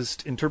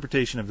literalist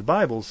interpretation of the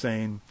Bible,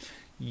 saying,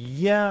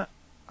 yeah,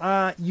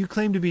 you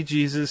claim to be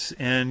Jesus,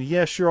 and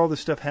yeah, sure, all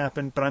this stuff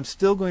happened, but I'm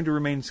still going to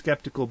remain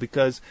skeptical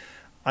because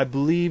I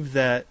believe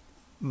that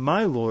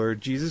my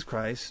Lord, Jesus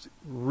Christ,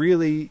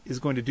 really is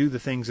going to do the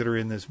things that are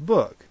in this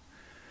book.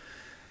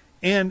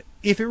 And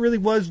if it really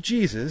was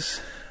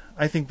Jesus,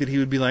 I think that he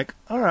would be like,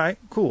 all right,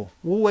 cool,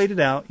 we'll wait it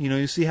out.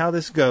 You see how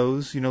this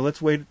goes.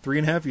 Let's wait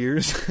 3.5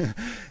 years,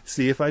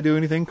 see if I do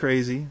anything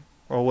crazy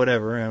or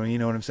whatever. I mean, you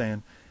know what I'm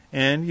saying.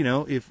 And,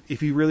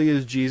 if he really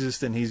is Jesus,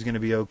 then he's going to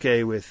be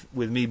okay with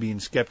me being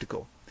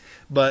skeptical.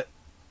 But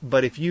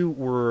if you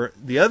were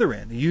the other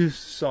end, you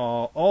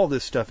saw all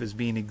this stuff as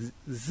being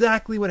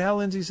exactly what Hal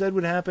Lindsey said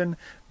would happen.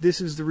 This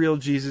is the real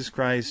Jesus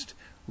Christ.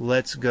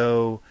 Let's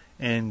go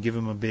and give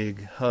him a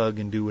big hug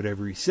and do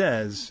whatever he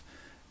says.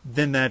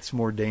 Then that's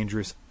more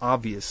dangerous,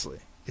 obviously,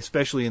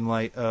 especially in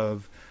light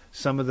of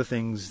some of the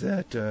things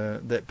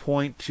that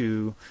point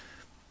to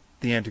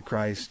the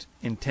Antichrist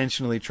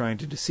intentionally trying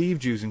to deceive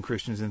Jews and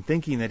Christians and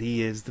thinking that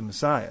he is the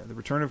Messiah, the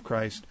return of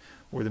Christ,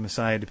 or the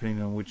Messiah,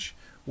 depending on which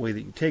way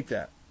that you take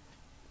that.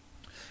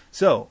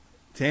 So,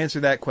 to answer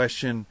that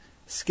question,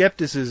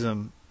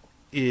 skepticism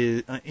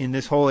is in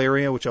this whole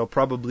area, which I'll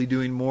probably be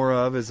doing more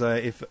of as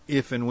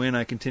if and when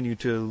I continue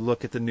to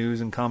look at the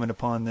news and comment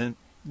upon them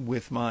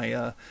with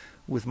my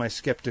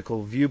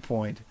skeptical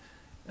viewpoint.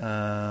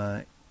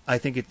 I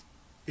think it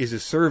is a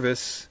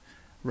service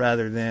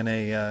rather than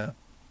a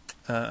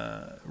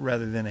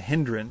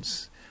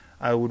hindrance.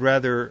 I would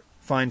rather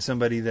find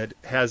somebody that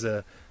has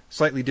a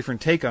slightly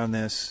different take on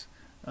this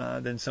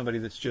than somebody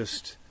that's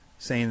just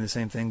saying the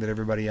same thing that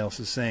everybody else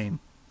is saying.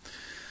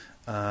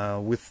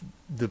 With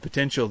the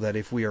potential that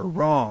if we are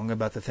wrong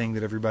about the thing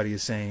that everybody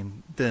is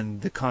saying, then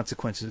the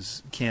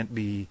consequences can't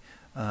be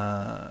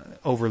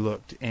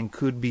overlooked and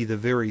could be the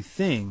very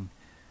thing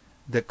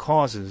that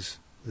causes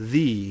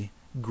the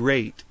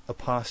great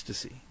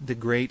apostasy, the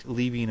great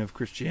leaving of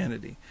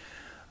Christianity.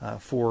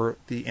 For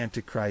the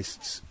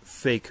Antichrist's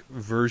fake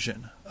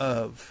version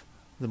of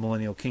the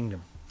millennial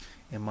kingdom,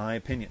 in my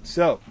opinion.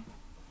 So,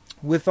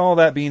 with all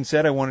that being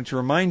said, I wanted to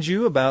remind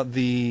you about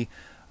the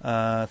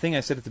thing I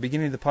said at the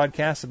beginning of the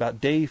podcast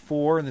about day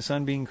 4 and the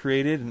sun being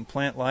created and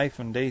plant life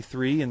on day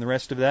 3 and the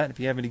rest of that. If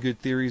you have any good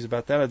theories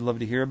about that, I'd love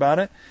to hear about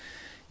it.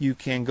 You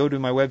can go to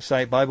my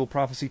website,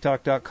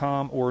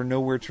 BibleProphecyTalk.com or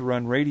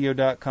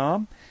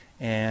NowhereToRunRadio.com,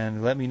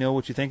 and let me know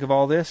what you think of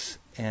all this.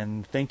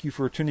 And thank you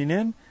for tuning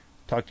in.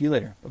 Talk to you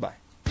later. Bye-bye.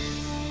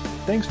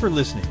 Thanks for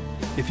listening.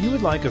 If you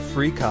would like a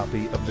free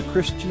copy of the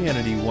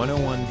Christianity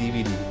 101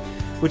 DVD,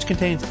 which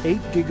contains 8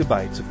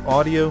 gigabytes of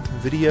audio,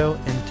 video,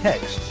 and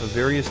text of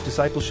various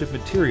discipleship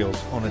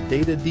materials on a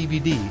data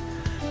DVD,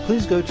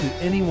 please go to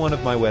any one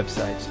of my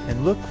websites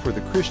and look for the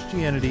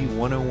Christianity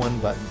 101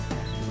 button.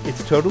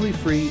 It's totally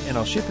free, and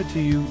I'll ship it to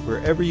you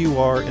wherever you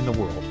are in the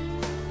world.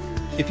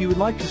 If you would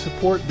like to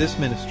support this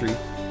ministry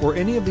or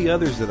any of the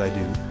others that I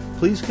do,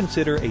 please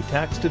consider a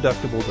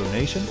tax-deductible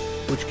donation,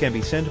 which can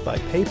be sent by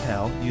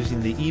PayPal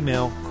using the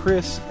email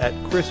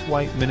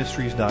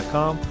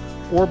chris@chriswhiteministries.com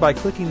or by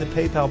clicking the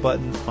PayPal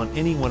button on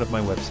any one of my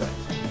websites.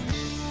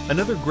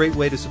 Another great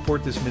way to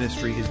support this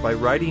ministry is by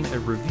writing a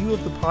review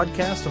of the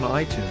podcast on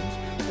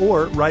iTunes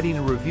or writing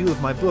a review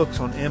of my books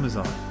on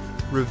Amazon.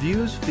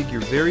 Reviews figure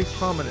very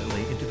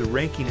prominently into the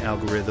ranking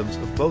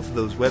algorithms of both of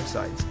those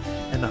websites,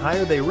 and the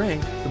higher they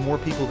rank, the more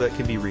people that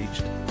can be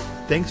reached.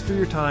 Thanks for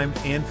your time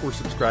and for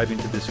subscribing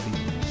to this feed.